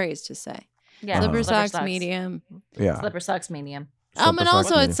phrase to say. Yeah. Slipper Socks medium. Yeah. Slipper Socks medium. And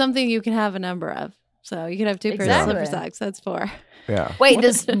also it's something you can have a number of. So you can have 2 pairs of slipper socks. That's 4. Yeah. Wait,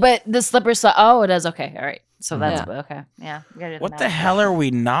 but the slipper sock. Oh, it is. Okay. All right. So that's okay. Yeah. What the hell are we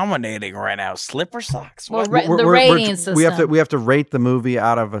nominating right now? Slipper socks? Well, the rating system. We have to rate the movie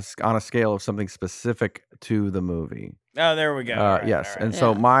on a scale of something specific to the movie. Oh, there we go. Yes. And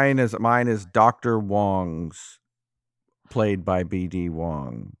so mine is Dr. Wong's, played by B.D.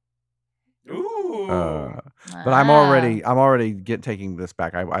 Wong. Ooh. But I'm already taking this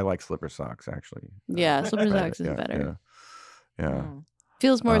back. I like Slipper Socks, actually. Yeah, Slipper Socks is better. Yeah.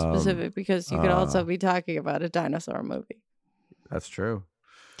 Feels more specific because you could also be talking about a dinosaur movie. That's true.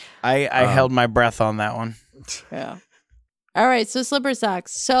 I held my breath on that one. Yeah. All right, so Slipper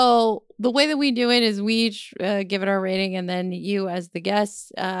Socks. So the way that we do it is we each give it our rating, and then you, as the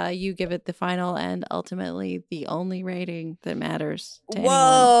guest, you give it the final and ultimately the only rating that matters to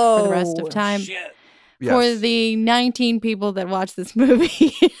anyone for the rest of time. Shit. For the 19 people that watch this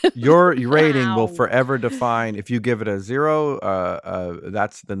movie. Your rating will forever define. If you give it a 0,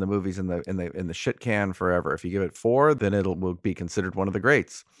 then the movie's in the shit can forever. If you give it 4, then will be considered one of the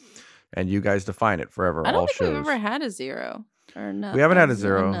greats. And you guys define it forever. I don't think we've ever had a 0 or no. We haven't had a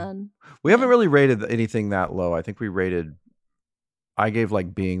 0. None. We haven't really rated anything that low. I think I gave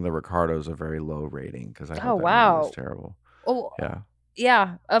like Being the Ricardos a very low rating because I thought that movie was terrible. Oh yeah.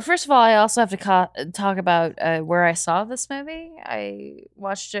 Yeah. First of all, I also have to talk about where I saw this movie. I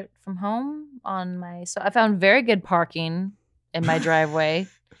watched it from home so I found very good parking in my driveway.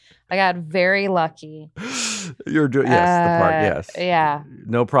 I got very lucky. The park, yes. Yeah.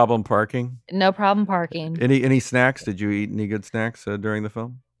 No problem parking? No problem parking. Any snacks? Did you eat any good snacks during the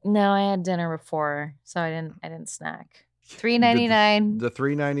film? No, I had dinner before, so I didn't snack. $3.99. The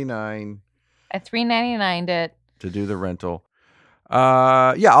 $3.99. I $3.99'd it. To do the rental.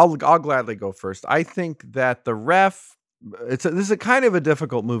 I'll gladly go first. I think that the ref, this is a kind of a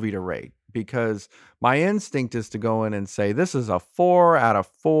difficult movie to rate because my instinct is to go in and say, this is a 4 out of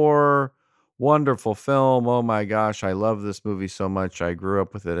 4. Wonderful film. Oh my gosh, I love this movie so much. I grew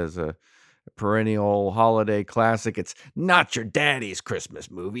up with it as a perennial holiday classic. It's not your daddy's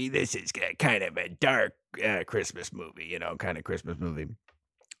Christmas movie. This is kind of a dark Christmas movie, kind of Christmas movie.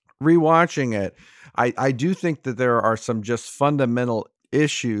 Rewatching it, I do think that there are some just fundamental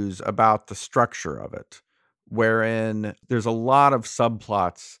issues about the structure of it, wherein there's a lot of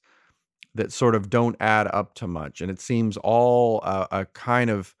subplots that sort of don't add up to much. And it seems all a kind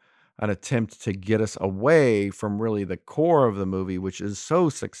of an attempt to get us away from really the core of the movie, which is so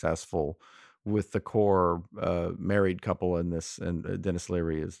successful with the core married couple in this, and Denis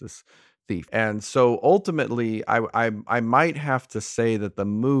Leary is this thief. And so ultimately, I might have to say that the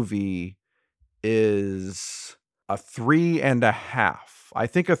movie is a 3.5. I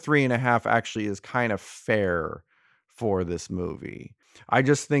think a 3.5 actually is kind of fair for this movie. I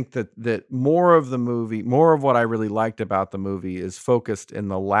just think that more of the movie, more of what I really liked about the movie is focused in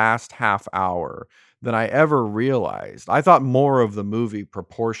the last half hour than I ever realized. I thought more of the movie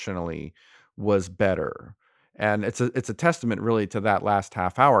proportionally was better. And it's a testament really to that last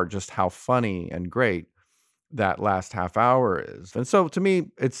half hour, just how funny and great that last half hour is. And so to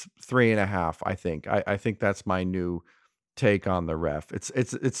me, it's 3.5, I think. I think that's my new take on the ref.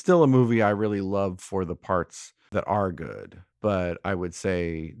 It's still a movie I really love for the parts that are good, but I would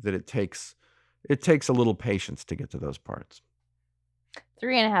say that it takes a little patience to get to those parts.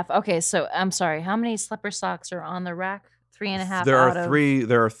 3.5. Okay, so I'm sorry. How many slipper socks are on the rack? 3.5. There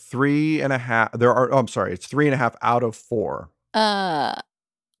are 3.5. I'm sorry. It's 3.5 out of 4.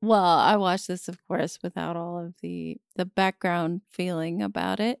 Well, I watched this, of course, without all of the background feeling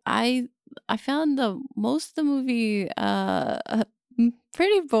about it. I found most of the movie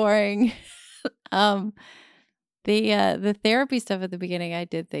pretty boring. The therapy stuff at the beginning I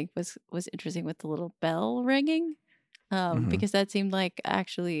did think was interesting with the little bell ringing. Because that seemed like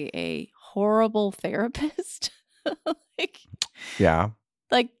actually a horrible therapist.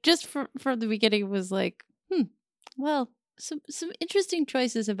 Like just from the beginning was like, well, some interesting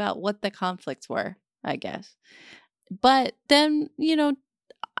choices about what the conflicts were, I guess. But then,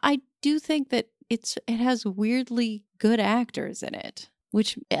 I do think that it has weirdly good actors in it,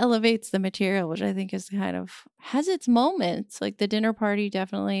 which elevates the material, which I think is kind of has its moments. Like the dinner party,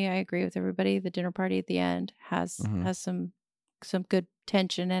 definitely, I agree with everybody. The dinner party at the end has some good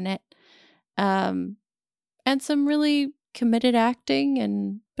tension in it, and some really committed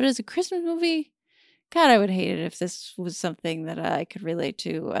acting. But as a Christmas movie, God, I would hate it if this was something that I could relate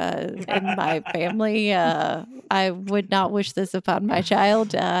to in my family. I would not wish this upon my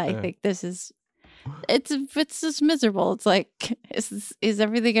child. I think this is. It's just miserable. It's like, is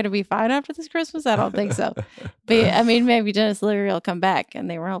everything going to be fine after this Christmas? I don't think so. But I mean, maybe Denis Leary will come back, and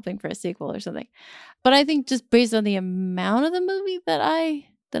they were hoping for a sequel or something. But I think just based on the amount of the movie that I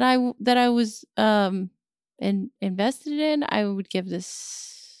was invested in, I would give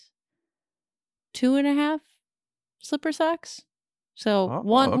this 2.5 slipper socks. So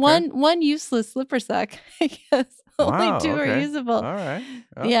one useless slipper sock. I guess only 2 are usable. All right.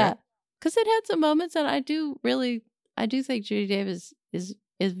 Okay. Yeah. Because it had some moments, and I do think Judy Davis is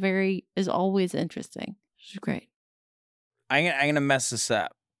always interesting. She's great. I'm gonna mess this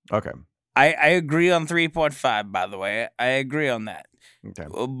up. Okay. I agree on 3.5. By the way, I agree on that. Okay.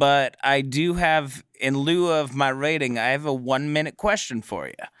 But I do have, in lieu of my rating, I have a 1-minute question for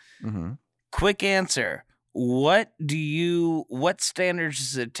you. Mm-hmm. Quick answer. What standards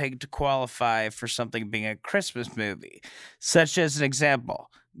does it take to qualify for something being a Christmas movie? Such as an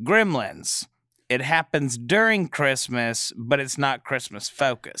example, Gremlins. It happens during Christmas, but it's not Christmas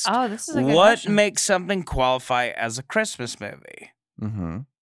focused. Oh, this is a good What question. makes something qualify as a Christmas movie? Mm-hmm.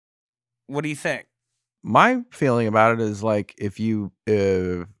 What do you think? My feeling about it is like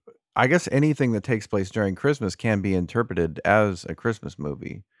I guess anything that takes place during Christmas can be interpreted as a Christmas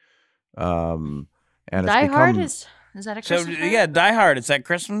movie. And Die Hard is that a Christmas movie? Yeah, Die Hard, is that a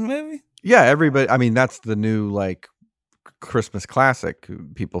Christmas movie? Yeah, everybody. I mean, that's the new like Christmas classic.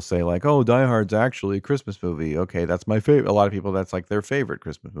 People say like, "Oh, Die Hard's actually a Christmas movie." Okay, that's my favorite. A lot of people, that's like their favorite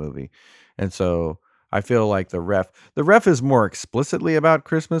Christmas movie, and so I feel like the ref is more explicitly about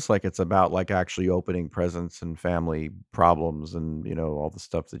Christmas. Like it's about like actually opening presents and family problems and all the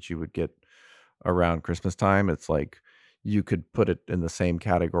stuff that you would get around Christmas time. It's like you could put it in the same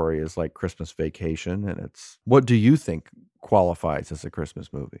category as like Christmas Vacation. And what do you think qualifies as a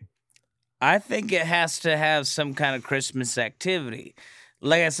Christmas movie? I think it has to have some kind of Christmas activity.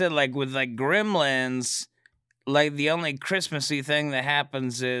 Like I said, like with like Gremlins, like the only Christmassy thing that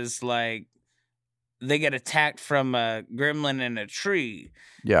happens is like they get attacked from a gremlin in a tree.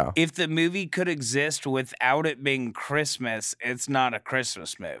 Yeah. If the movie could exist without it being Christmas, it's not a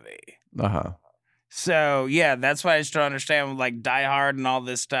Christmas movie. Uh-huh. So, yeah, that's why I just don't understand with, like, Die Hard and all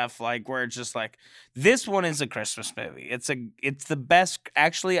this stuff, like, where it's just like, this one is a Christmas movie. It's the best.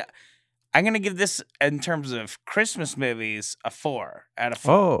 Actually, I'm going to give this, in terms of Christmas movies, a 4 out of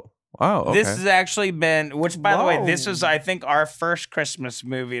 4. Oh, Oh, okay. This has actually been, which by the way, this Whoa. was I think our first Christmas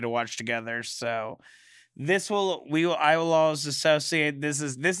movie to watch together. So I will always associate this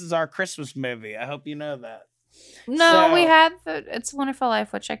is our Christmas movie. I hope you know that. No, we had It's a Wonderful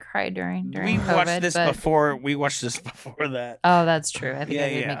Life, which I cried during we COVID. watched this before. We watched this before that. Oh, that's true. I think I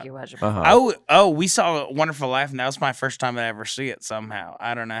did make you watch it before. Oh, we saw Wonderful Life, and that was my first time to ever see it somehow.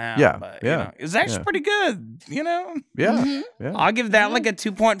 I don't know how. Yeah, but yeah. You know, it was actually pretty good. You know. Yeah, yeah. I'll give that like a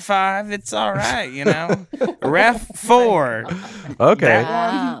 2.5. It's all right. You know. Ref 4. Okay.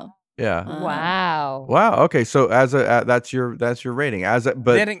 That one. Yeah. Wow. Wow. Okay. So that's your rating.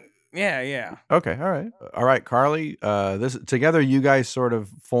 Yeah. Okay. All right, Carly. This together, you guys sort of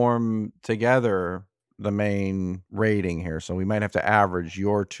form together the main rating here. So we might have to average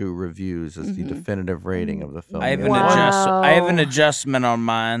your two reviews as the definitive rating of the film. I have an adjustment on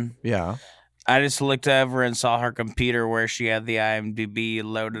mine. Yeah. I just looked over and saw her computer where she had the IMDb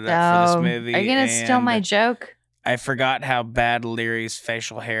loaded up for this movie. Are you gonna steal my joke? I forgot how bad Leary's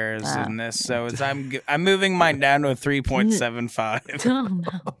facial hair is in this, so I'm moving mine down to a 3.75. Oh, no.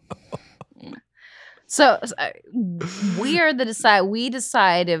 So we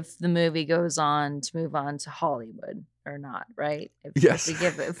decide if the movie goes on to move on to Hollywood or not, right? Yes.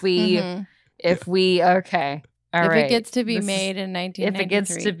 If we okay. All right. If it gets to be made in 1993. If it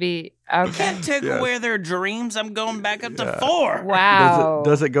gets to be okay. Can't take away their dreams. I'm going back up to 4. Wow.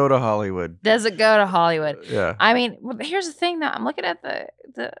 Does it go to Hollywood? Does it go to Hollywood? Yeah. I mean, here's the thing though. I'm looking at the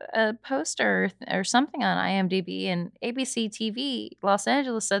poster or something on IMDb, and ABC TV Los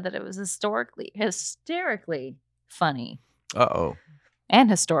Angeles said that it was hysterically funny. Uh-oh. And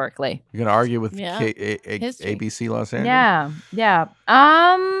historically. You're gonna argue with History. ABC Los Angeles? Yeah.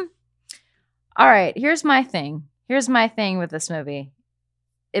 All right, here's my thing. Here's my thing with this movie.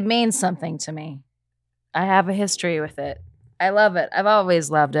 It means something to me. I have a history with it. I love it. I've always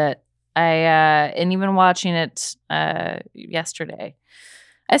loved it. And even watching it yesterday,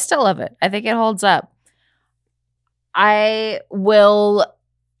 I still love it. I think it holds up. I will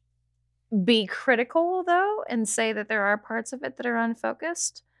be critical, though, and say that there are parts of it that are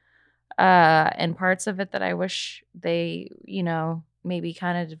unfocused, and parts of it that I wish they, maybe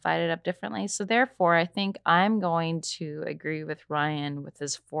kind of divided up differently. So therefore, I think I'm going to agree with Ryan with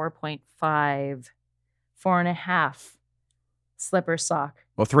his 4.5 slipper sock.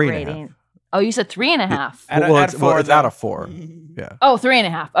 Well, 3.5. rating. Oh, you said 3.5. It's out of 4. Yeah. Oh,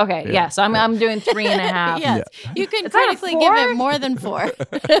 3.5. Okay. Yeah. So I'm doing 3.5. Yes. You can Is that a critically give 4? it more than 4.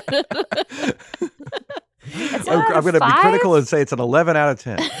 I'm going to be critical and say it's an 11 out of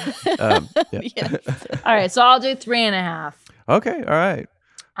 10. Yes. All right. So I'll do 3.5. Okay. All right.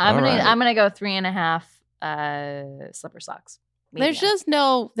 I'm gonna go 3.5 slipper socks. There's just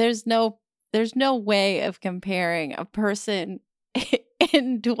no way of comparing a person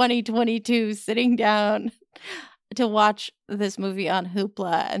in 2022 sitting down to watch this movie on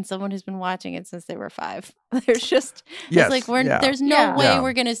Hoopla and someone who's been watching it since they were 5. There's just there's no way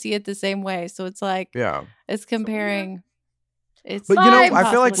we're gonna see it the same way. So it's like it's comparing. It's but I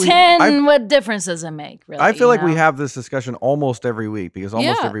feel like 10. What difference does it make? Really, I feel like we have this discussion almost every week because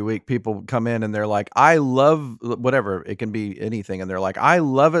almost every week people come in and they're like, "I love whatever." It can be anything, and they're like, "I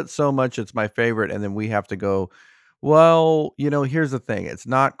love it so much, it's my favorite." And then we have to go, "Well, here's the thing. It's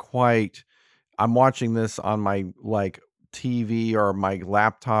not quite. I'm watching this on my TV or my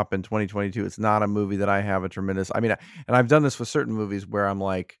laptop in 2022. It's not a movie that I have a tremendous. I mean, and I've done this with certain movies where I'm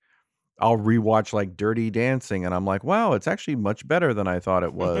like." I'll rewatch Dirty Dancing and I'm like, wow, it's actually much better than I thought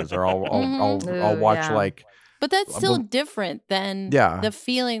it was. Or I'll watch But that's still different than the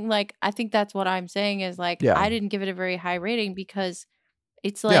feeling. I think that's what I'm saying is I didn't give it a very high rating because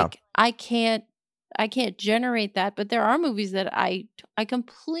it's I can't generate that. But there are movies that I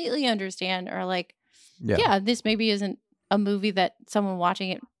completely understand are this maybe isn't a movie that someone watching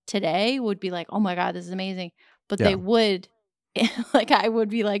it today would be like, oh my God, this is amazing. But they would. I would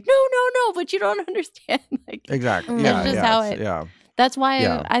be like, no, but you don't understand. Exactly. That's just how it. That's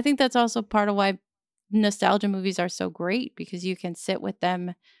why I think that's also part of why nostalgia movies are so great because you can sit with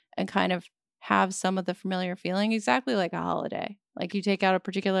them and kind of have some of the familiar feeling, exactly like a holiday. You take out a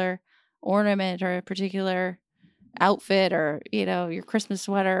particular ornament or a particular outfit or your Christmas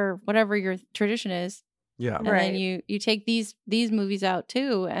sweater or whatever your tradition is. Yeah. And then you take these movies out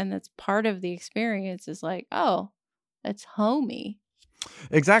too, and that's part of the experience. Is it's homey.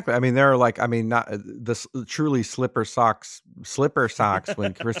 Exactly. I mean, there are not the truly slipper socks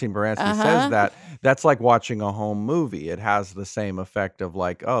when Christine Baranski says that. That's like watching a home movie. It has the same effect of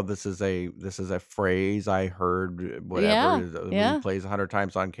this is a phrase I heard. Whatever the movie plays 100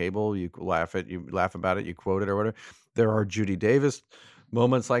 times on cable, you laugh about it, you quote it or whatever. There are Judy Davis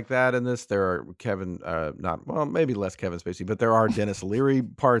moments like that in this. There are maybe less Kevin Spacey, but there are Denis Leary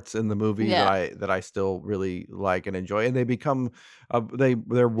parts in the movie that I still really like and enjoy, and they become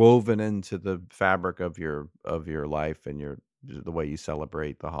they're woven into the fabric of your life and the way you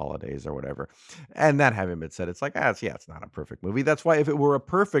celebrate the holidays or whatever. And that having been said, it's like it's not a perfect movie. That's why if it were a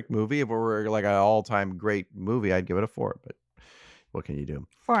perfect movie, if it were like an all-time great movie, I'd give it a 4. But what can you do?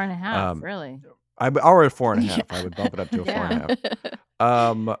 4.5, really. I'm already at 4.5. I would bump it up to a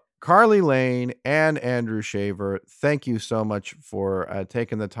 4.5. Carly Layne and Andrew Shaver, thank you so much for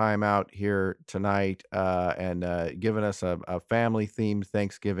taking the time out here tonight and giving us a family-themed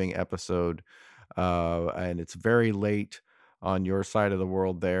Thanksgiving episode. And it's very late on your side of the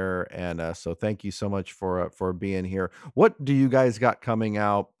world there, and so thank you so much for being here. What do you guys got coming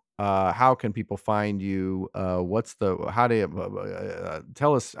out? How can people find you? How do you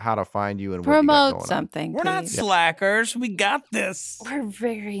tell us how to find you and what you got promote going something? We're not slackers. We got this. We're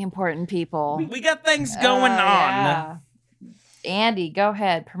very important people. We got things going on. Yeah. Andy, go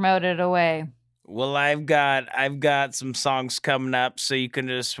ahead, promote it away. Well, I've got some songs coming up, so you can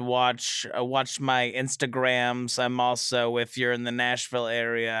just watch my Instagrams. I'm also, if you're in the Nashville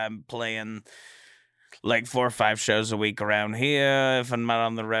area, I'm playing like 4 or 5 shows a week around here if I'm not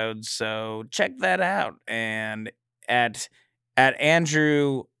on the road. So check that out. And at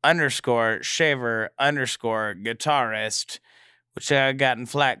Andrew _Shaver _guitarist, which I gotten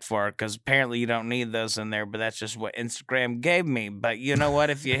flack for because apparently you don't need those in there, but that's just what Instagram gave me. But you know what?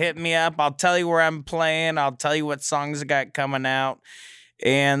 If you hit me up, I'll tell you where I'm playing. I'll tell you what songs I got coming out.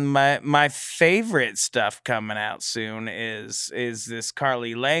 And my favorite stuff coming out soon is this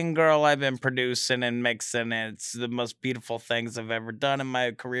Carly Layne girl I've been producing and mixing. It's the most beautiful things I've ever done in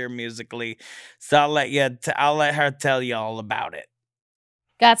my career musically. So I'll let her tell you all about it.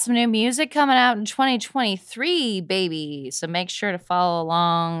 Got some new music coming out in 2023, baby. So make sure to follow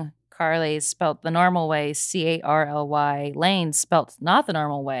along. Carly's spelt the normal way, Carly. Layne spelt not the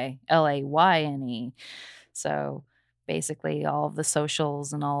normal way, Layne. So basically all of the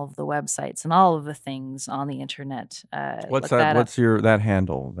socials and all of the websites and all of the things on the internet. What's that? What's that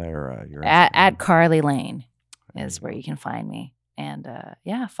handle there? Your at Carly Layne is where you can find me. And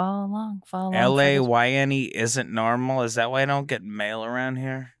follow along. Layne isn't normal. Is that why I don't get mail around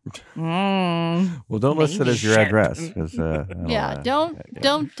here? Well, don't list it as your address.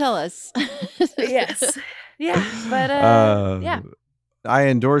 Don't tell us. Yes. Yeah. But I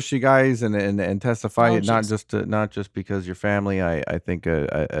endorse you guys and testify it not just because you're family. I think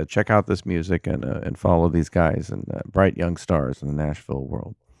check out this music and follow these guys and bright young stars in the Nashville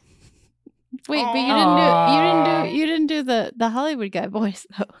world. Wait, but you didn't do the Hollywood guy voice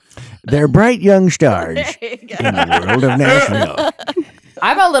though. They're bright young stars in the world of Nashville.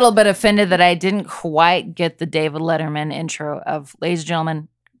 I'm a little bit offended that I didn't quite get the David Letterman intro of, ladies and gentlemen,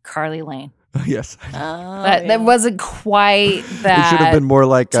 Carly Layne. Yes. That wasn't quite that. It should have been more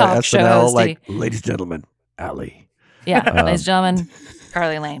like SNL, like, hosty. ladies and gentlemen, Allie. Yeah, ladies and gentlemen,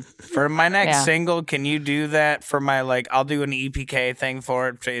 Carly Layne. For my next single, can you do that for my I'll do an EPK thing for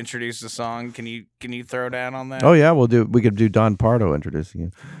it to introduce the song. Can you throw down on that? Oh yeah, we could do Don Pardo introducing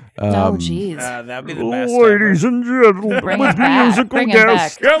you. Oh jeez. That'd be the best. Ladies and gentlemen, with musical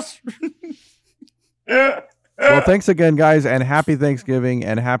guests. Yes. Well, thanks again, guys, and happy Thanksgiving,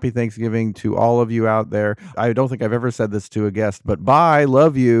 to all of you out there. I don't think I've ever said this to a guest, but bye,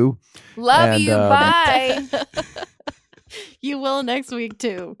 love you. Love you, bye. You will next week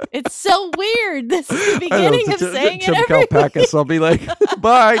too. It's so weird. This is the beginning of saying Tim it every Kalpakis, I'll be like,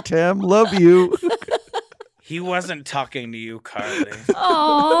 bye, Tim, love you. He wasn't talking to you, Carly.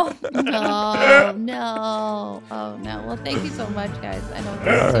 Oh no. Oh no. Well, thank you so much, guys. I know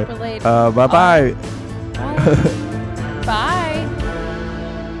it's super late. Bye-bye. Bye.